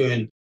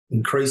turned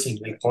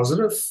increasingly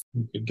positive.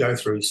 We could go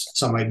through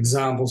some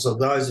examples of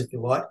those if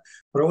you like.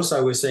 But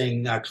also we're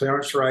seeing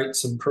clearance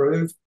rates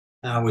improve.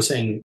 We're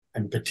seeing,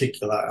 in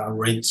particular,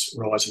 rents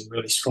rising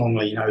really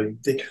strongly.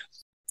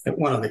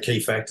 One of the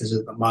key factors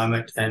at the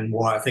moment, and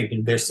why I think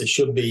investors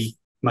should be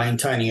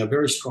maintaining a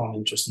very strong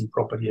interest in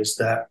property, is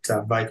that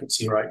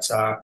vacancy rates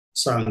are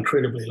so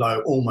incredibly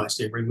low almost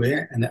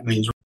everywhere, and that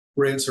means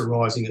rents are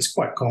rising. It's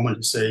quite common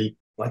to see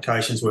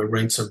locations where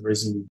rents have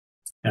risen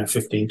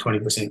 15,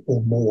 20%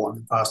 or more in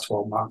the past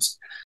 12 months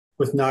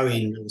with no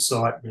end in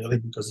sight, really,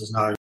 because there's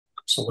no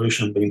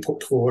solution being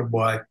put forward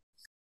by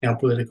our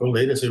political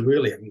leaders who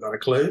really haven't got a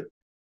clue.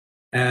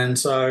 And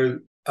so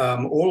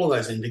all of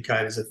those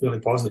indicators are fairly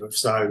positive.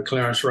 So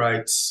clearance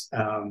rates,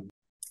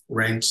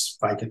 rents,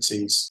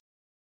 vacancies,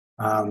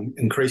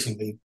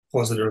 increasingly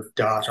positive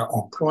data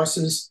on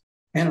prices,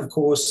 and of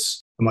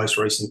course, the most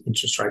recent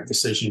interest rate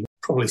decision,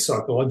 probably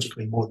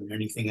psychologically more than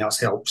anything else,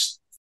 helps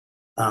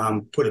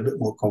put a bit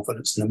more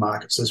confidence in the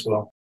markets as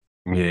well.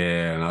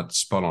 Yeah, that's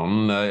spot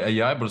on. Are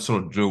you able to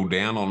sort of drill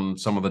down on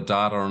some of the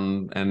data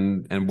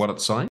and what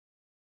it's saying?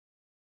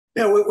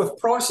 Yeah, with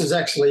prices,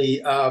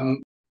 actually,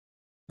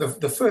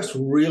 the first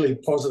really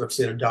positive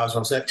set of data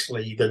was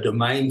actually the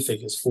domain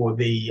figures for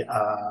the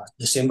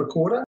December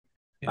quarter.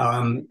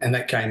 And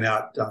that came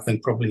out, I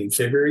think, probably in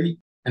February.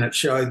 And it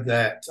showed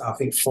that I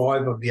think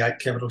 5 of the 8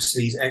 capital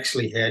cities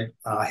actually had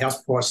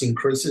house price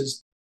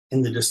increases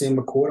in the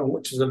December quarter,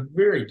 which is a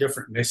very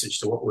different message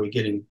to what we're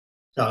getting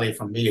daily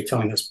from media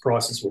telling us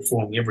prices were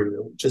falling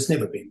everywhere, which has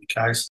never been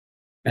the case,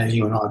 as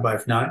you and I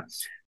both know.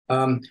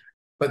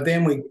 But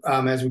then we,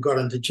 as we got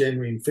into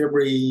January and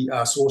February,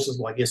 sources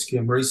like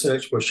SQM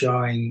Research were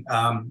showing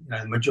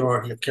the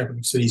majority of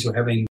capital cities were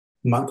having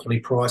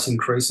monthly price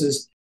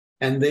increases.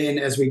 And then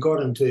as we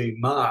got into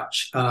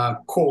March,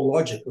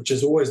 CoreLogic, which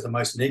is always the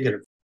most negative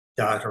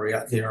data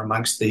out there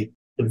amongst the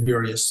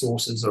various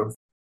sources of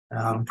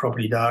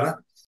property data,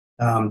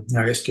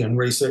 SQM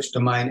Research,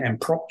 Domain and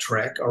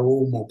PropTrack are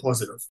all more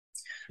positive.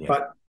 Yeah.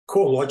 But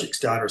CoreLogic's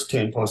data has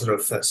turned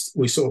positive first.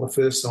 We saw the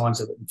first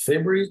signs of it in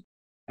February,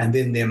 and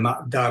then their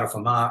data for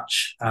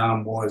March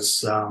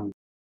was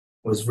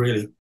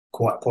really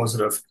quite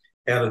positive.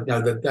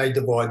 They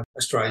divide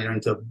Australia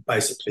into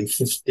basically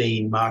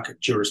 15 market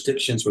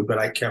jurisdictions. We've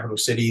got 8 capital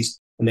cities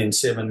and then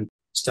 7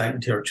 state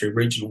and territory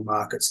regional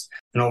markets.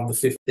 And of the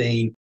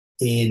 15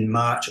 in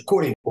March,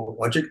 according to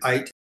CoreLogic,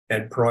 8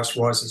 had price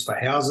rises for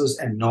houses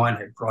and 9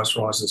 had price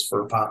rises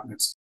for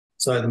apartments.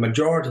 So the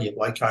majority of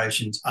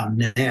locations are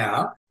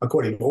now,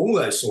 according to all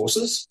those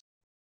sources,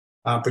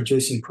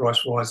 producing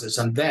price rises,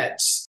 and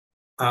that's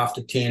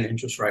after 10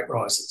 interest rate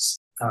rises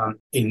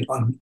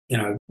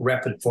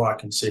rapid fire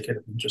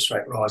consecutive interest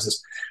rate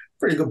rises.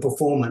 Pretty good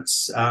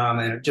performance,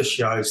 and it just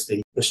shows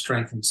the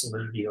strength and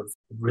solidity of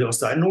real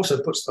estate, and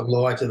also puts the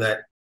lie to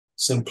that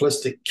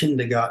simplistic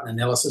kindergarten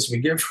analysis we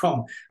get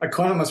from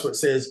economists, which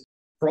says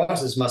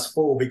prices must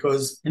fall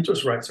because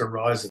interest rates are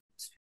rising.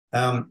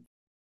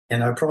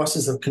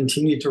 Prices have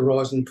continued to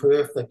rise in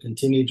Perth. They've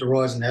continued to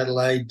rise in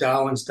Adelaide.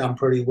 Darwin's done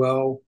pretty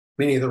well.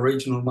 Many of the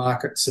regional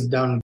markets have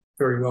done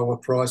very well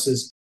with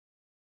prices,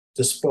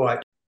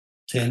 despite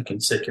 10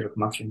 consecutive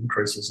monthly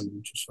increases in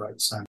interest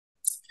rates. So,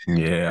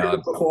 yeah,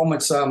 good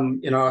performance.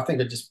 I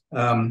think it just.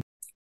 I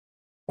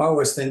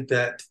always think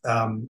that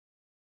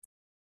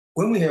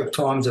when we have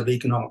times of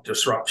economic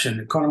disruption,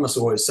 economists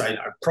always say,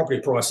 property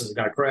prices are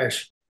going to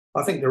crash.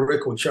 I think the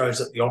record shows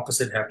that the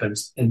opposite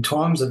happens. In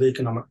times of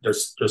economic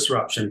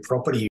disruption,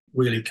 property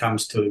really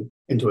comes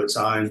into its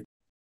own.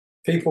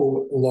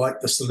 People like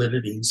the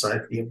solidity and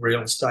safety of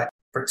real estate,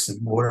 bricks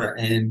and mortar,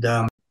 and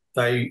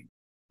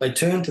they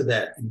turn to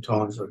that in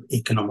times of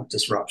economic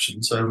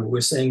disruption. So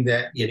we're seeing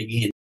that yet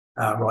again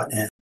right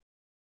now.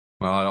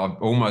 Well,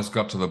 I've almost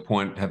got to the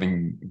point,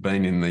 having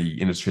been in the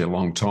industry a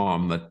long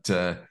time, that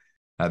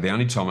the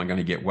only time I'm going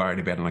to get worried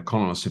about an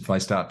economist if they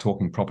start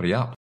talking property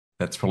up.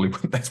 That's probably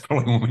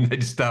when we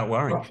need to start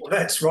worrying. Well,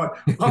 that's right.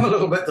 I'm a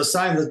little bit the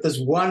same. That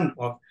there's one.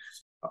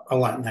 I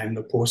won't name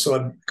the poor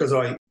side because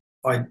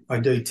I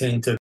do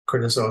tend to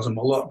criticise him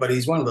a lot, but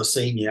he's one of the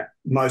senior,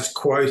 most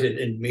quoted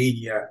in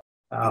media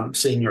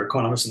senior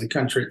economists in the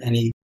country, and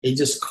he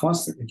just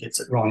constantly gets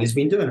it wrong. He's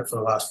been doing it for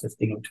the last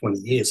 15 or 20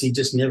 years. He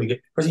just never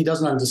gets, because he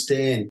doesn't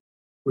understand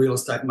real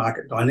estate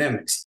market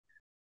dynamics.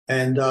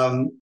 And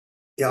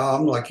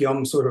I'm like you.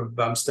 I'm sort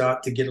of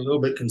start to get a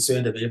little bit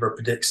concerned if he ever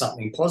predicts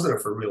something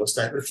positive for real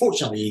estate. But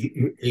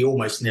fortunately, he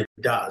almost never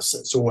does.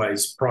 It's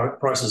always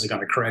prices are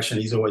going to crash, and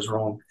he's always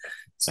wrong.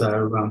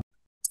 So,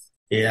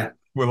 yeah.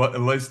 Well,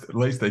 at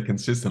least they're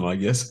consistent, I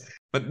guess.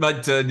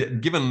 But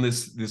given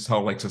this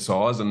whole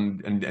exercise,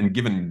 and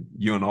given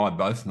you and I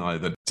both know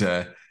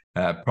that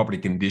property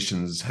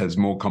conditions has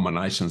more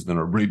combinations than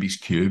a Rubik's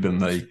cube,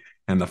 and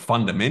the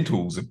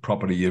fundamentals of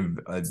property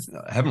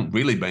haven't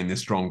really been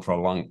this strong for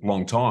a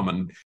long time.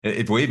 And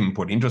if we even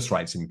put interest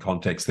rates in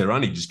context, they're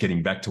only just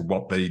getting back to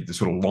what the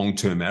sort of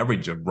long-term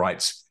average of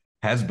rates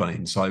has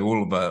been. So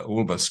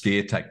all of the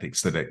scare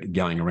tactics that are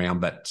going around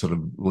that sort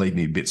of leave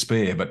me a bit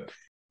spare. But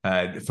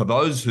for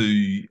those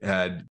who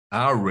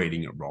are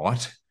reading it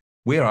right,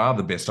 where are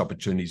the best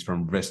opportunities for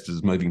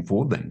investors moving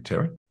forward then,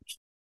 Terry?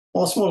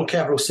 Well, smaller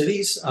capital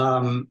cities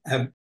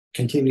have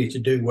continued to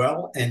do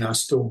well and are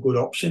still good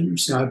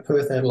options.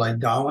 Perth, Adelaide,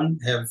 Darwin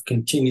have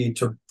continued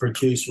to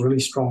produce really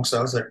strong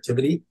sales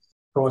activity.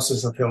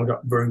 Prices have held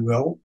up very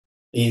well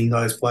in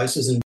those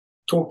places. And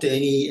talk to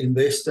any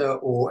investor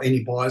or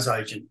any buyer's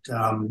agent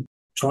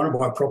trying to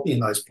buy property in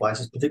those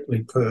places,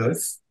 particularly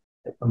Perth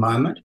at the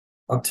moment.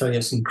 I'll tell you,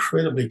 it's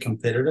incredibly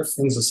competitive.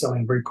 Things are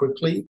selling very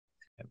quickly.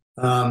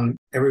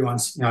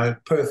 Everyone's,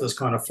 Perth is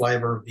kind of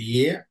flavour of the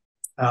year,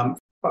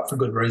 but for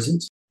good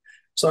reasons.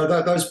 So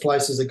those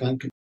places are going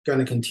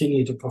to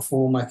continue to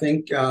perform, I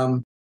think.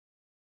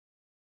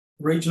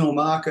 Regional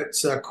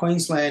markets,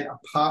 Queensland,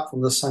 apart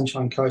from the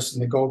Sunshine Coast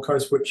and the Gold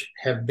Coast, which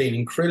have been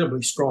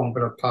incredibly strong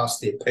but have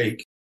passed their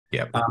peak.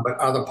 Yep. But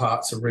other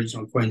parts of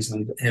regional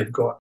Queensland have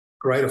got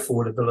great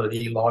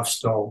affordability,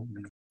 lifestyle,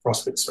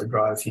 prospects for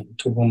growth,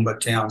 Toowoomba,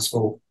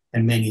 Townsville,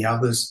 and many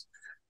others.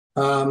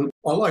 I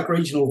like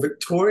regional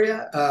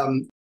Victoria.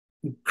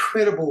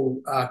 Incredible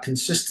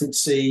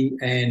consistency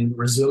and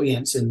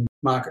resilience in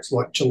markets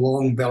like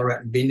Geelong,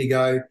 Ballarat, and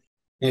Bendigo.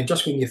 And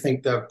just when you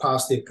think they've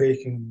passed their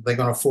peak and they're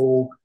going to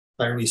fall,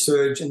 they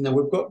resurge. And then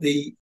we've got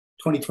the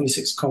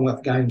 2026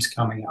 Commonwealth Games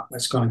coming up.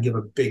 That's going to give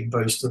a big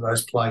boost to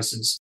those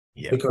places.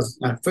 Yep. Because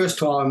first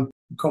time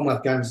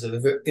Commonwealth Games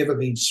have ever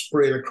been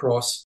spread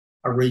across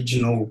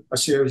a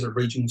series of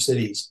regional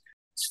cities.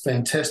 It's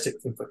fantastic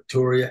for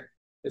Victoria.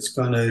 It's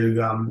going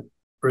to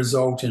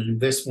result in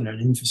investment in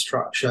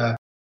infrastructure,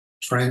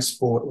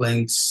 transport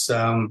links,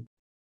 a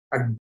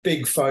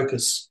big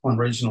focus on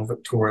regional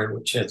Victoria,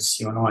 which, as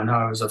you and I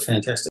know, is a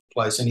fantastic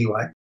place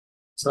anyway.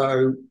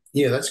 So,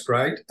 yeah, that's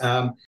great.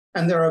 And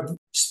there are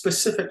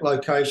specific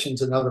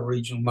locations in other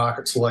regional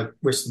markets like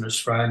Western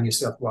Australia, New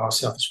South Wales,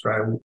 South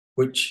Australia,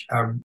 which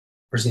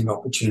present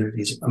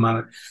opportunities at the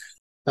moment.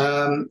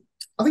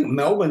 I think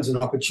Melbourne's an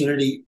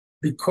opportunity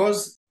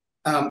because,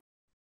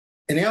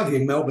 in our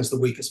view, Melbourne's the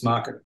weakest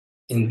market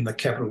in the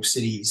capital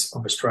cities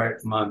of Australia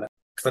at the moment.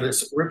 But it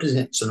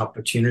represents an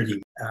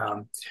opportunity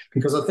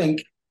because I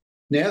think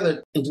now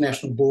that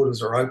international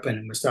borders are open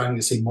and we're starting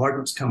to see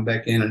migrants come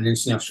back in and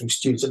international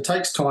students, it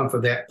takes time for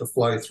that to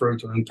flow through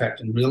to impact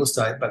in real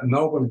estate. But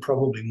Melbourne,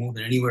 probably more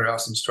than anywhere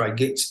else in Australia,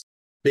 gets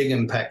big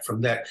impact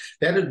from that.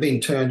 That had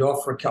been turned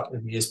off for a couple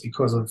of years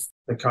because of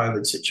the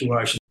COVID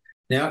situation.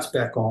 Now it's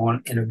back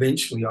on, and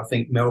eventually I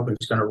think Melbourne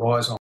is going to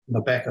rise on the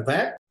back of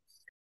that.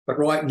 But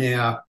right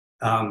now,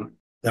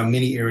 there are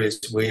many areas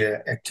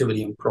where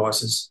activity and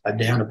prices are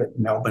down a bit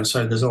in Melbourne,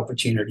 so there's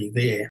opportunity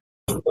there.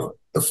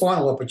 The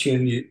final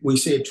opportunity, we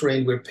see a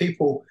trend where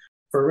people,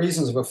 for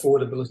reasons of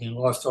affordability and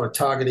lifestyle, are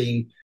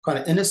targeting kind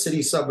of inner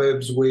city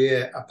suburbs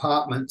where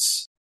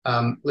apartments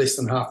less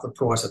than half the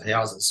price of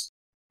houses.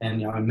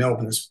 And in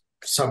Melbourne, there's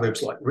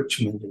suburbs like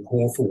Richmond and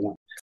Hawthorn,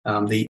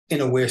 the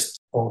inner west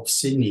of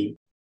Sydney,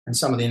 and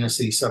some of the inner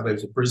city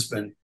suburbs of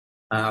Brisbane,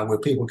 where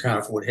people can't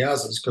afford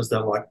houses because they're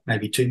like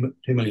maybe $2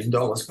 million.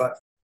 But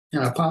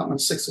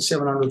apartments, 600,000 or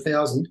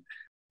 700,000,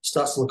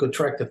 starts to look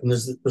attractive, and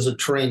there's a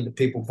trend of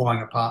people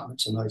buying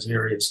apartments in those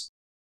areas.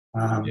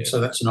 So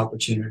that's an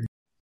opportunity.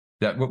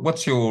 Yeah.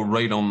 What's your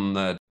read on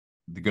the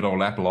good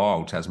old Apple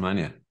Isle,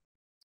 Tasmania?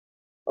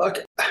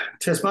 Look,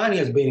 Tasmania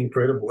has been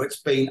incredible.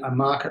 It's been a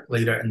market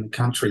leader in the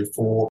country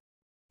for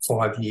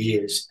 5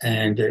 years,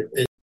 and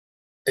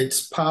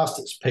it's past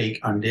its peak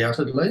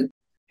undoubtedly.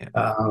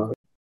 Yeah.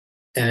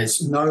 And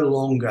it's no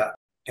longer,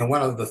 and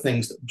one of the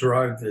things that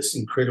drove this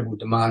incredible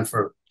demand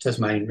for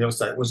Tasmanian real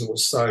estate was it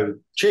was so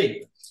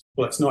cheap.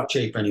 Well, it's not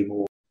cheap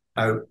anymore.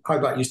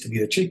 Hobart used to be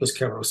the cheapest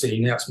capital city.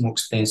 Now it's more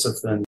expensive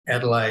than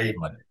Adelaide,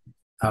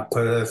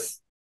 Perth,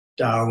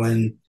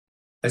 Darwin.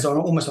 It's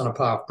almost on a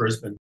par with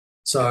Brisbane.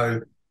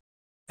 So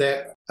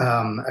that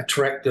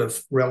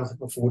attractive relative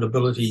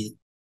affordability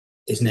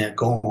is now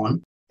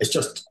gone. It's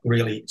just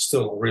really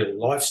still a really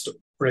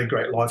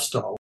great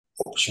lifestyle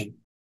option.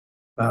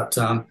 But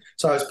so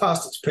it's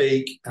past its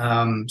peak.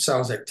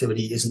 Sales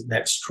activity isn't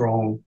that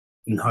strong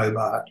in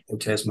Hobart or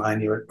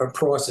Tasmania, but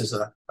prices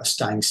are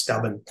staying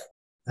stubborn.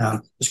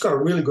 It's got a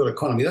really good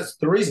economy. That's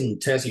the reason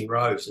Tassie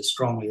rose as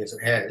strongly as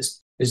it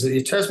has, is that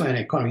the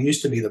Tasmanian economy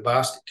used to be the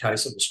basket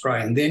case of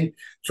Australia. And then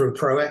through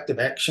proactive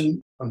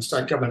action from the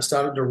state government, it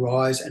started to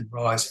rise and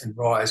rise and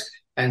rise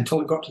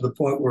until it got to the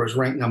point where it was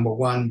ranked number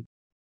one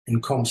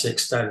in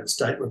ComSec's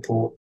state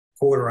report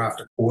quarter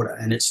after quarter.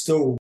 And it's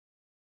still,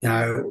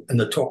 in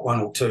the top one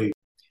or two,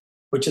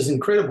 which is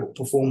incredible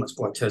performance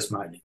by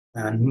Tasmania.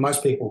 And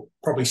most people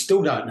probably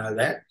still don't know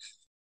that,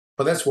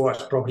 but that's why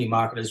its property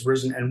market has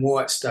risen and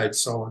why it stayed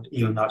solid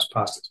even though it's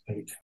past its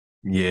peak.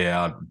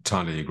 Yeah, I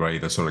totally agree.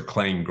 The sort of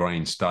clean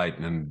green state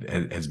and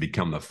has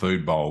become the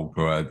food bowl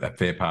for a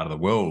fair part of the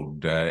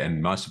world,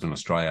 and most of them in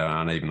Australia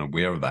aren't even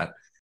aware of that.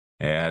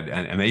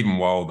 And even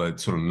while the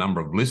sort of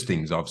number of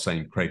listings I've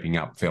seen creeping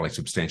up fairly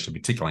substantially,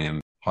 particularly in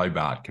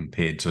Hobart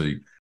compared to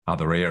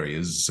other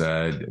areas,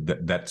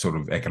 that sort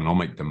of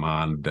economic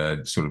demand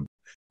sort of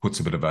puts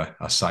a bit of a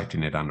safety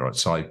net under it.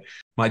 So,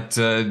 mate,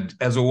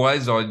 as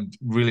always, I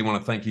really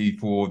want to thank you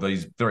for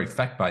these very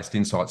fact-based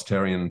insights,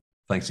 Terry, and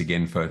thanks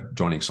again for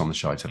joining us on the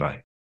show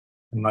today.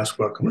 You're most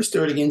welcome. Let's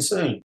do it again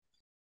soon.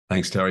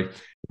 Thanks, Terry.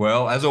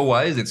 Well, as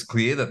always, it's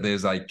clear that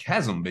there's a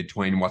chasm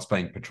between what's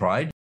being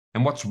portrayed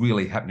and what's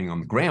really happening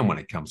on the ground when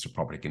it comes to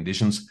property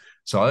conditions.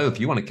 So if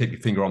you want to keep your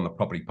finger on the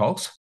property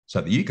pulse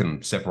so that you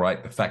can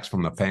separate the facts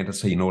from the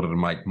fantasy in order to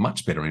make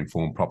much better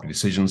informed property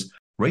decisions,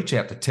 reach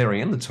out to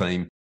Terry and the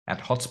team at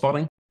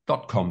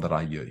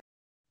hotspotting.com.au.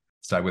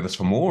 Stay with us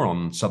for more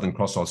on Southern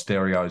Cross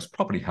Austereo's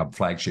Property Hub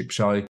flagship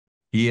show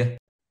here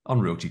on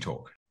Realty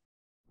Talk.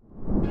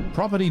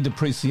 Property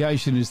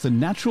depreciation is the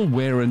natural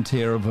wear and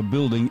tear of a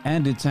building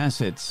and its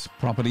assets.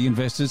 Property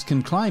investors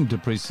can claim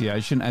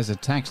depreciation as a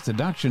tax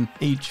deduction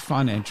each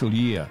financial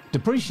year.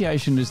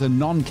 Depreciation is a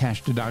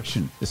non-cash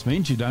deduction. This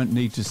means you don't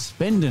need to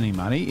spend any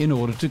money in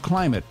order to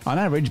claim it. On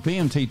average,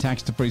 BMT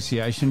tax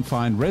depreciation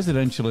fined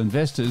residential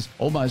investors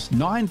almost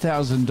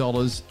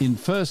 $9,000 in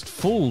first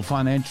full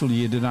financial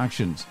year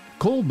deductions.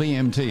 Call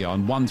BMT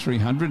on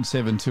 1300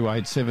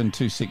 728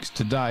 726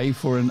 today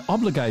for an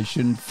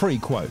obligation-free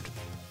quote.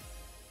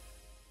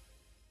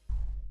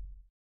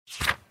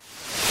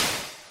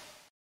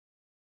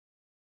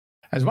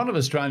 As one of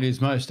Australia's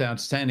most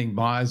outstanding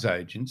buyer's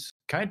agents,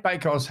 Kate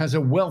Bakos has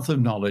a wealth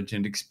of knowledge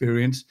and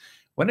experience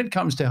when it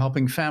comes to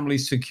helping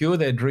families secure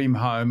their dream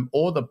home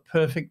or the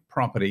perfect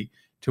property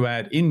to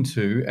add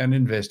into an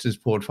investor's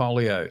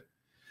portfolio.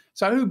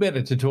 So who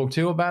better to talk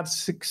to about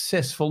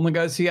successful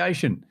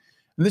negotiation?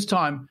 And this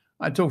time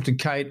I talked to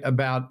Kate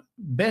about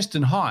best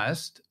and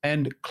highest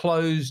and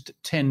closed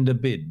tender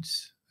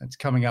bids. That's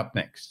coming up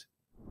next.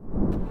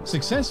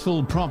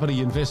 Successful property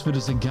investment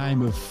is a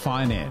game of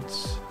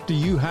finance. Do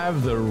you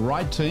have the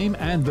right team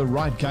and the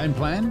right game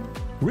plan?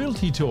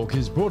 Realty Talk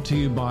is brought to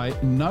you by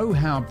Know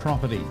How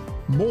Property.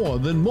 More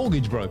than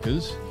mortgage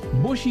brokers,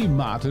 Bushy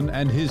Martin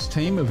and his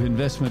team of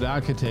investment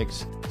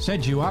architects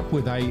set you up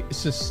with a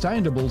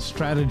sustainable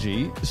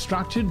strategy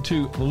structured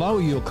to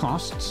lower your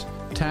costs,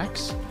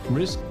 tax,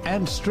 risk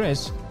and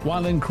stress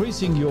while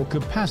increasing your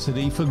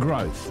capacity for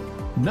growth.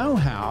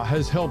 Know-how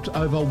has helped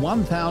over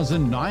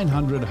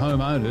 1,900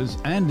 homeowners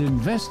and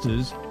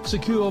investors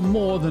secure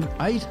more than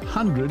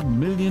 $800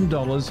 million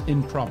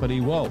in property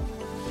wealth.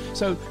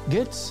 So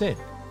get set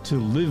to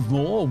live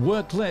more,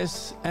 work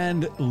less,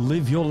 and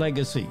live your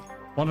legacy.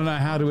 Want to know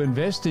how to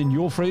invest in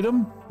your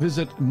freedom?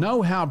 Visit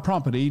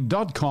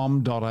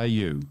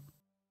knowhowproperty.com.au.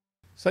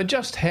 So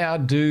just how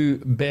do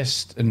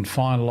best and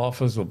final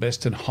offers or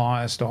best and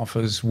highest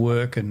offers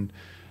work, and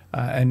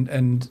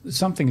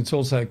something that's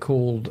also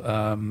called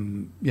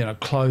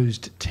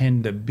closed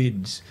tender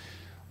bids?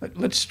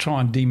 Let's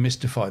try and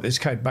demystify this.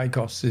 Kate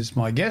Bakos is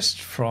my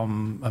guest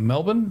from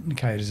Melbourne.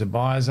 Kate is a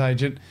buyer's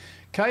agent.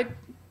 Kate,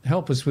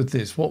 help us with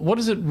this. What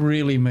does it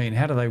really mean?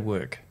 How do they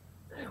work?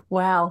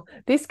 Wow,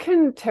 this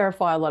can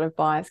terrify a lot of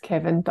buyers,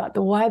 Kevin, but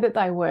the way that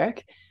they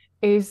work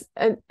is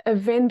a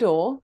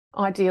vendor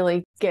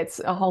ideally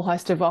gets a whole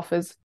host of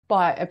offers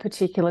by a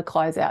particular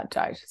closeout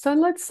date. So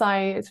let's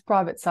say it's a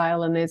private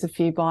sale and there's a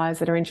few buyers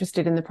that are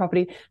interested in the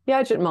property. The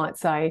agent might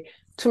say,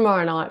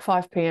 tomorrow night,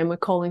 5 p.m, we're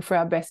calling for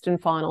our best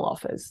and final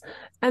offers.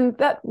 And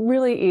that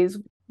really is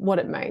what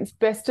it means.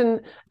 Best and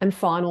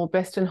final,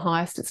 best and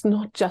highest. It's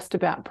not just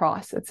about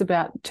price. It's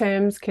about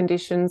terms,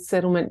 conditions,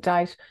 settlement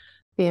date,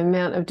 the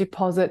amount of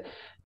deposit.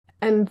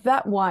 And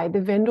that way,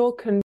 the vendor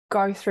can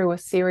go through a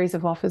series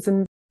of offers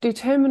and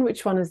determine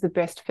which one is the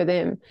best for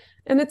them.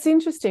 And it's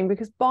interesting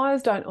because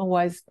buyers don't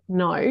always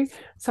know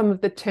some of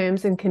the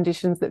terms and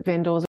conditions that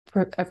vendors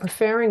are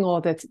preferring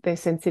or that they're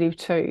sensitive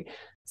to.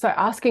 So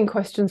asking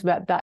questions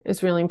about that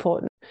is really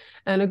important.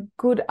 And a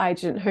good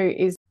agent who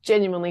is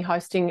genuinely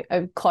hosting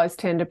a closed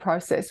tender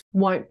process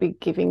won't be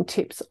giving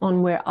tips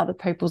on where other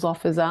people's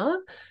offers are.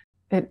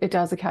 It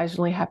does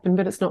occasionally happen,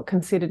 but it's not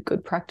considered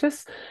good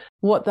practice.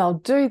 What they'll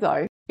do,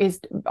 though, is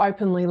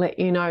openly let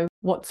you know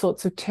what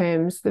sorts of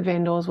terms the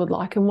vendors would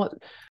like and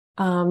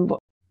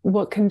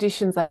what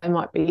conditions they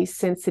might be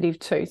sensitive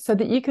to, so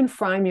that you can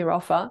frame your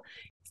offer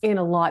in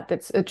a light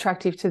that's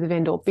attractive to the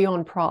vendor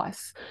beyond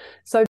price.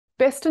 So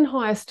best and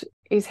highest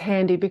is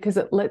handy because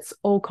it lets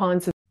all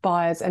kinds of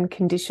buyers and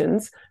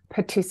conditions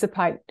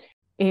participate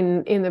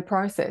in the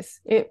process.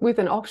 With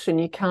an auction,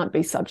 you can't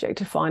be subject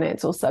to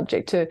finance or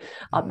subject to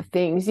other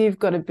things. You've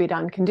got to bid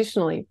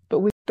unconditionally. But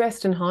with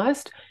best and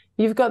highest,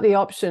 you've got the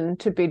option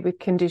to bid with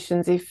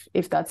conditions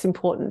if that's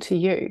important to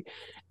you.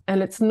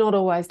 And it's not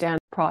always down to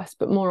price,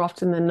 but more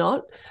often than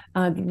not,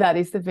 that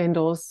is the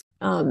vendor's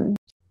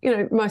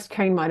most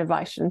keen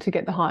motivation to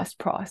get the highest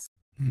price.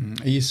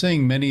 Are you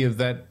seeing many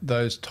of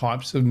those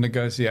types of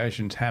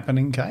negotiations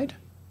happening, Kate?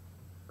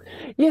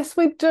 Yes,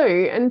 we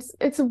do. And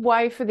it's a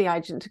way for the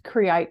agent to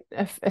create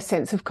a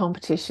sense of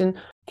competition.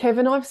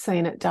 Kevin, I've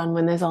seen it done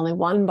when there's only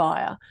one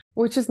buyer,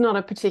 which is not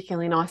a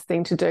particularly nice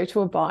thing to do to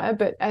a buyer.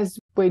 But as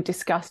we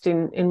discussed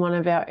in one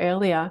of our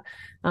earlier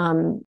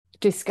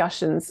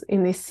discussions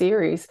in this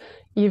series,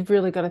 you've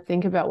really got to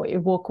think about what your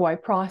walkaway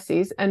price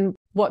is and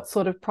what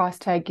sort of price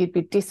tag you'd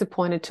be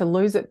disappointed to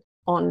lose it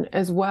on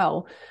as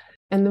well.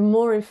 And the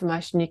more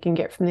information you can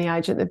get from the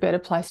agent, the better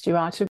placed you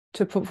are to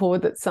put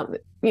forward that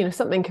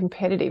something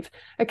competitive.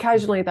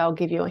 Occasionally they'll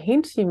give you a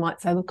hint. You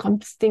might say, look, I'm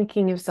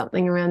thinking of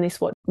something around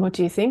this. What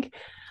do you think?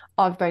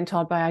 I've been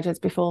told by agents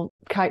before,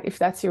 Kate, if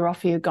that's your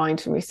offer, you're going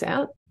to miss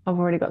out. I've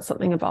already got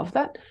something above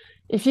that.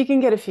 If you can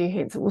get a few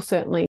hints, it will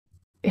certainly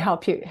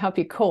help your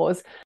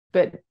cause,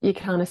 but you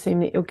can't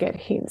assume that you'll get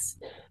hints.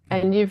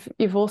 And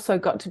you've also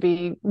got to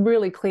be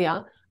really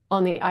clear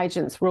on the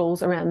agent's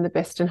rules around the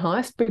best and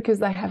highest, because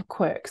they have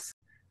quirks.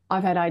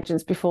 I've had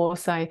agents before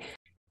say,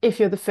 if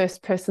you're the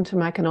first person to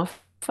make an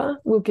offer,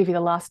 we'll give you the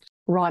last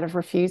right of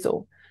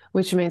refusal,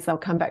 which means they'll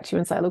come back to you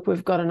and say, look,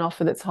 we've got an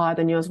offer that's higher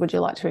than yours. Would you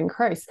like to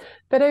increase?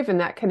 But even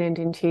that can end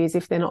in tears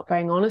if they're not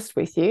being honest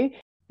with you.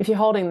 If you're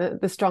holding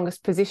the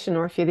strongest position,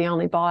 or if you're the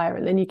only buyer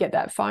and then you get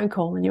that phone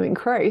call and you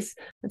increase,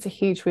 it's a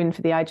huge win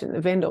for the agent and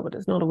the vendor, but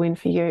it's not a win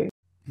for you.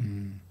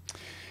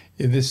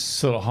 Yeah, this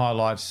sort of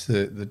highlights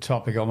the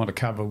topic I want to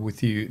cover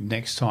with you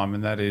next time,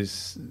 and that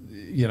is,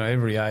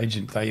 every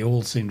agent, they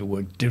all seem to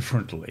work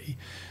differently.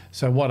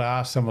 So what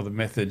are some of the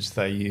methods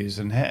they use,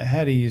 and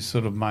how do you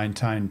sort of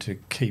maintain to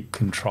keep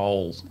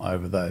control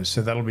over those?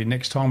 So that'll be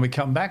next time we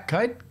come back,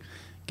 Kate.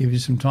 Give you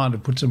some time to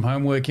put some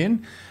homework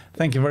in.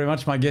 Thank you very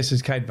much. My guest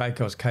is Kate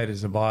Bakos. Kate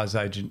is a buyer's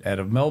agent out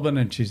of Melbourne,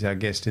 and she's our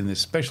guest in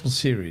this special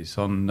series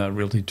on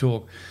Realty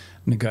Talk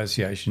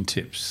negotiation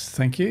tips.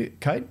 Thank you,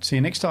 Kate. See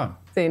you next time.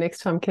 See you next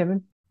time,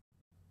 Kevin.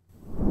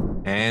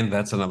 And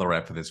that's another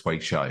wrap for this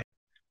week's show.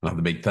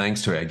 Another big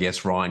thanks to our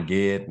guests Ryan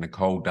Gaird,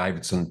 Nicole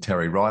Davidson,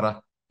 Terry Ryder,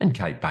 and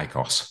Kate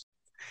Bakos.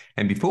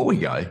 And before we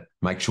go,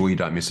 make sure you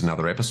don't miss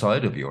another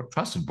episode of your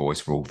trusted voice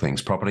for all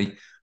things property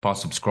by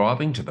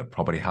subscribing to the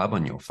Property Hub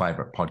on your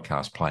favourite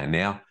podcast player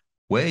now,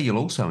 where you'll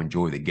also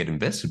enjoy the Get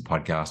Invested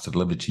podcast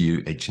delivered to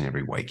you each and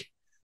every week.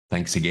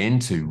 Thanks again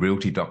to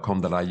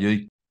realty.com.au,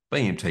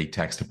 BMT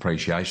Tax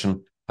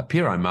Depreciation,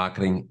 Apiro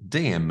Marketing,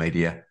 DM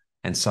Media,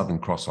 and Southern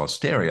Cross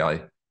Austereo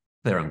for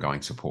their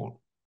ongoing support.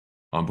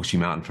 I'm Bushy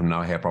Martin from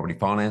Know How Property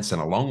Finance,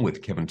 and along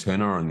with Kevin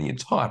Turner and the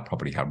entire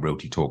Property Hub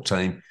Realty Talk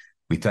team,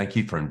 we thank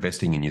you for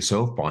investing in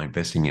yourself by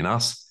investing in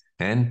us,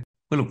 and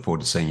we look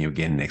forward to seeing you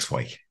again next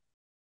week.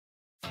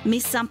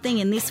 Miss something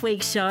in this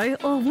week's show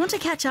or want to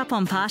catch up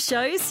on past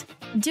shows?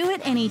 Do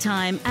it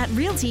anytime at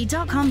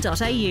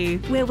realty.com.au,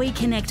 where we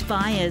connect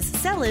buyers,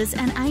 sellers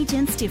and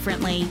agents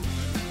differently.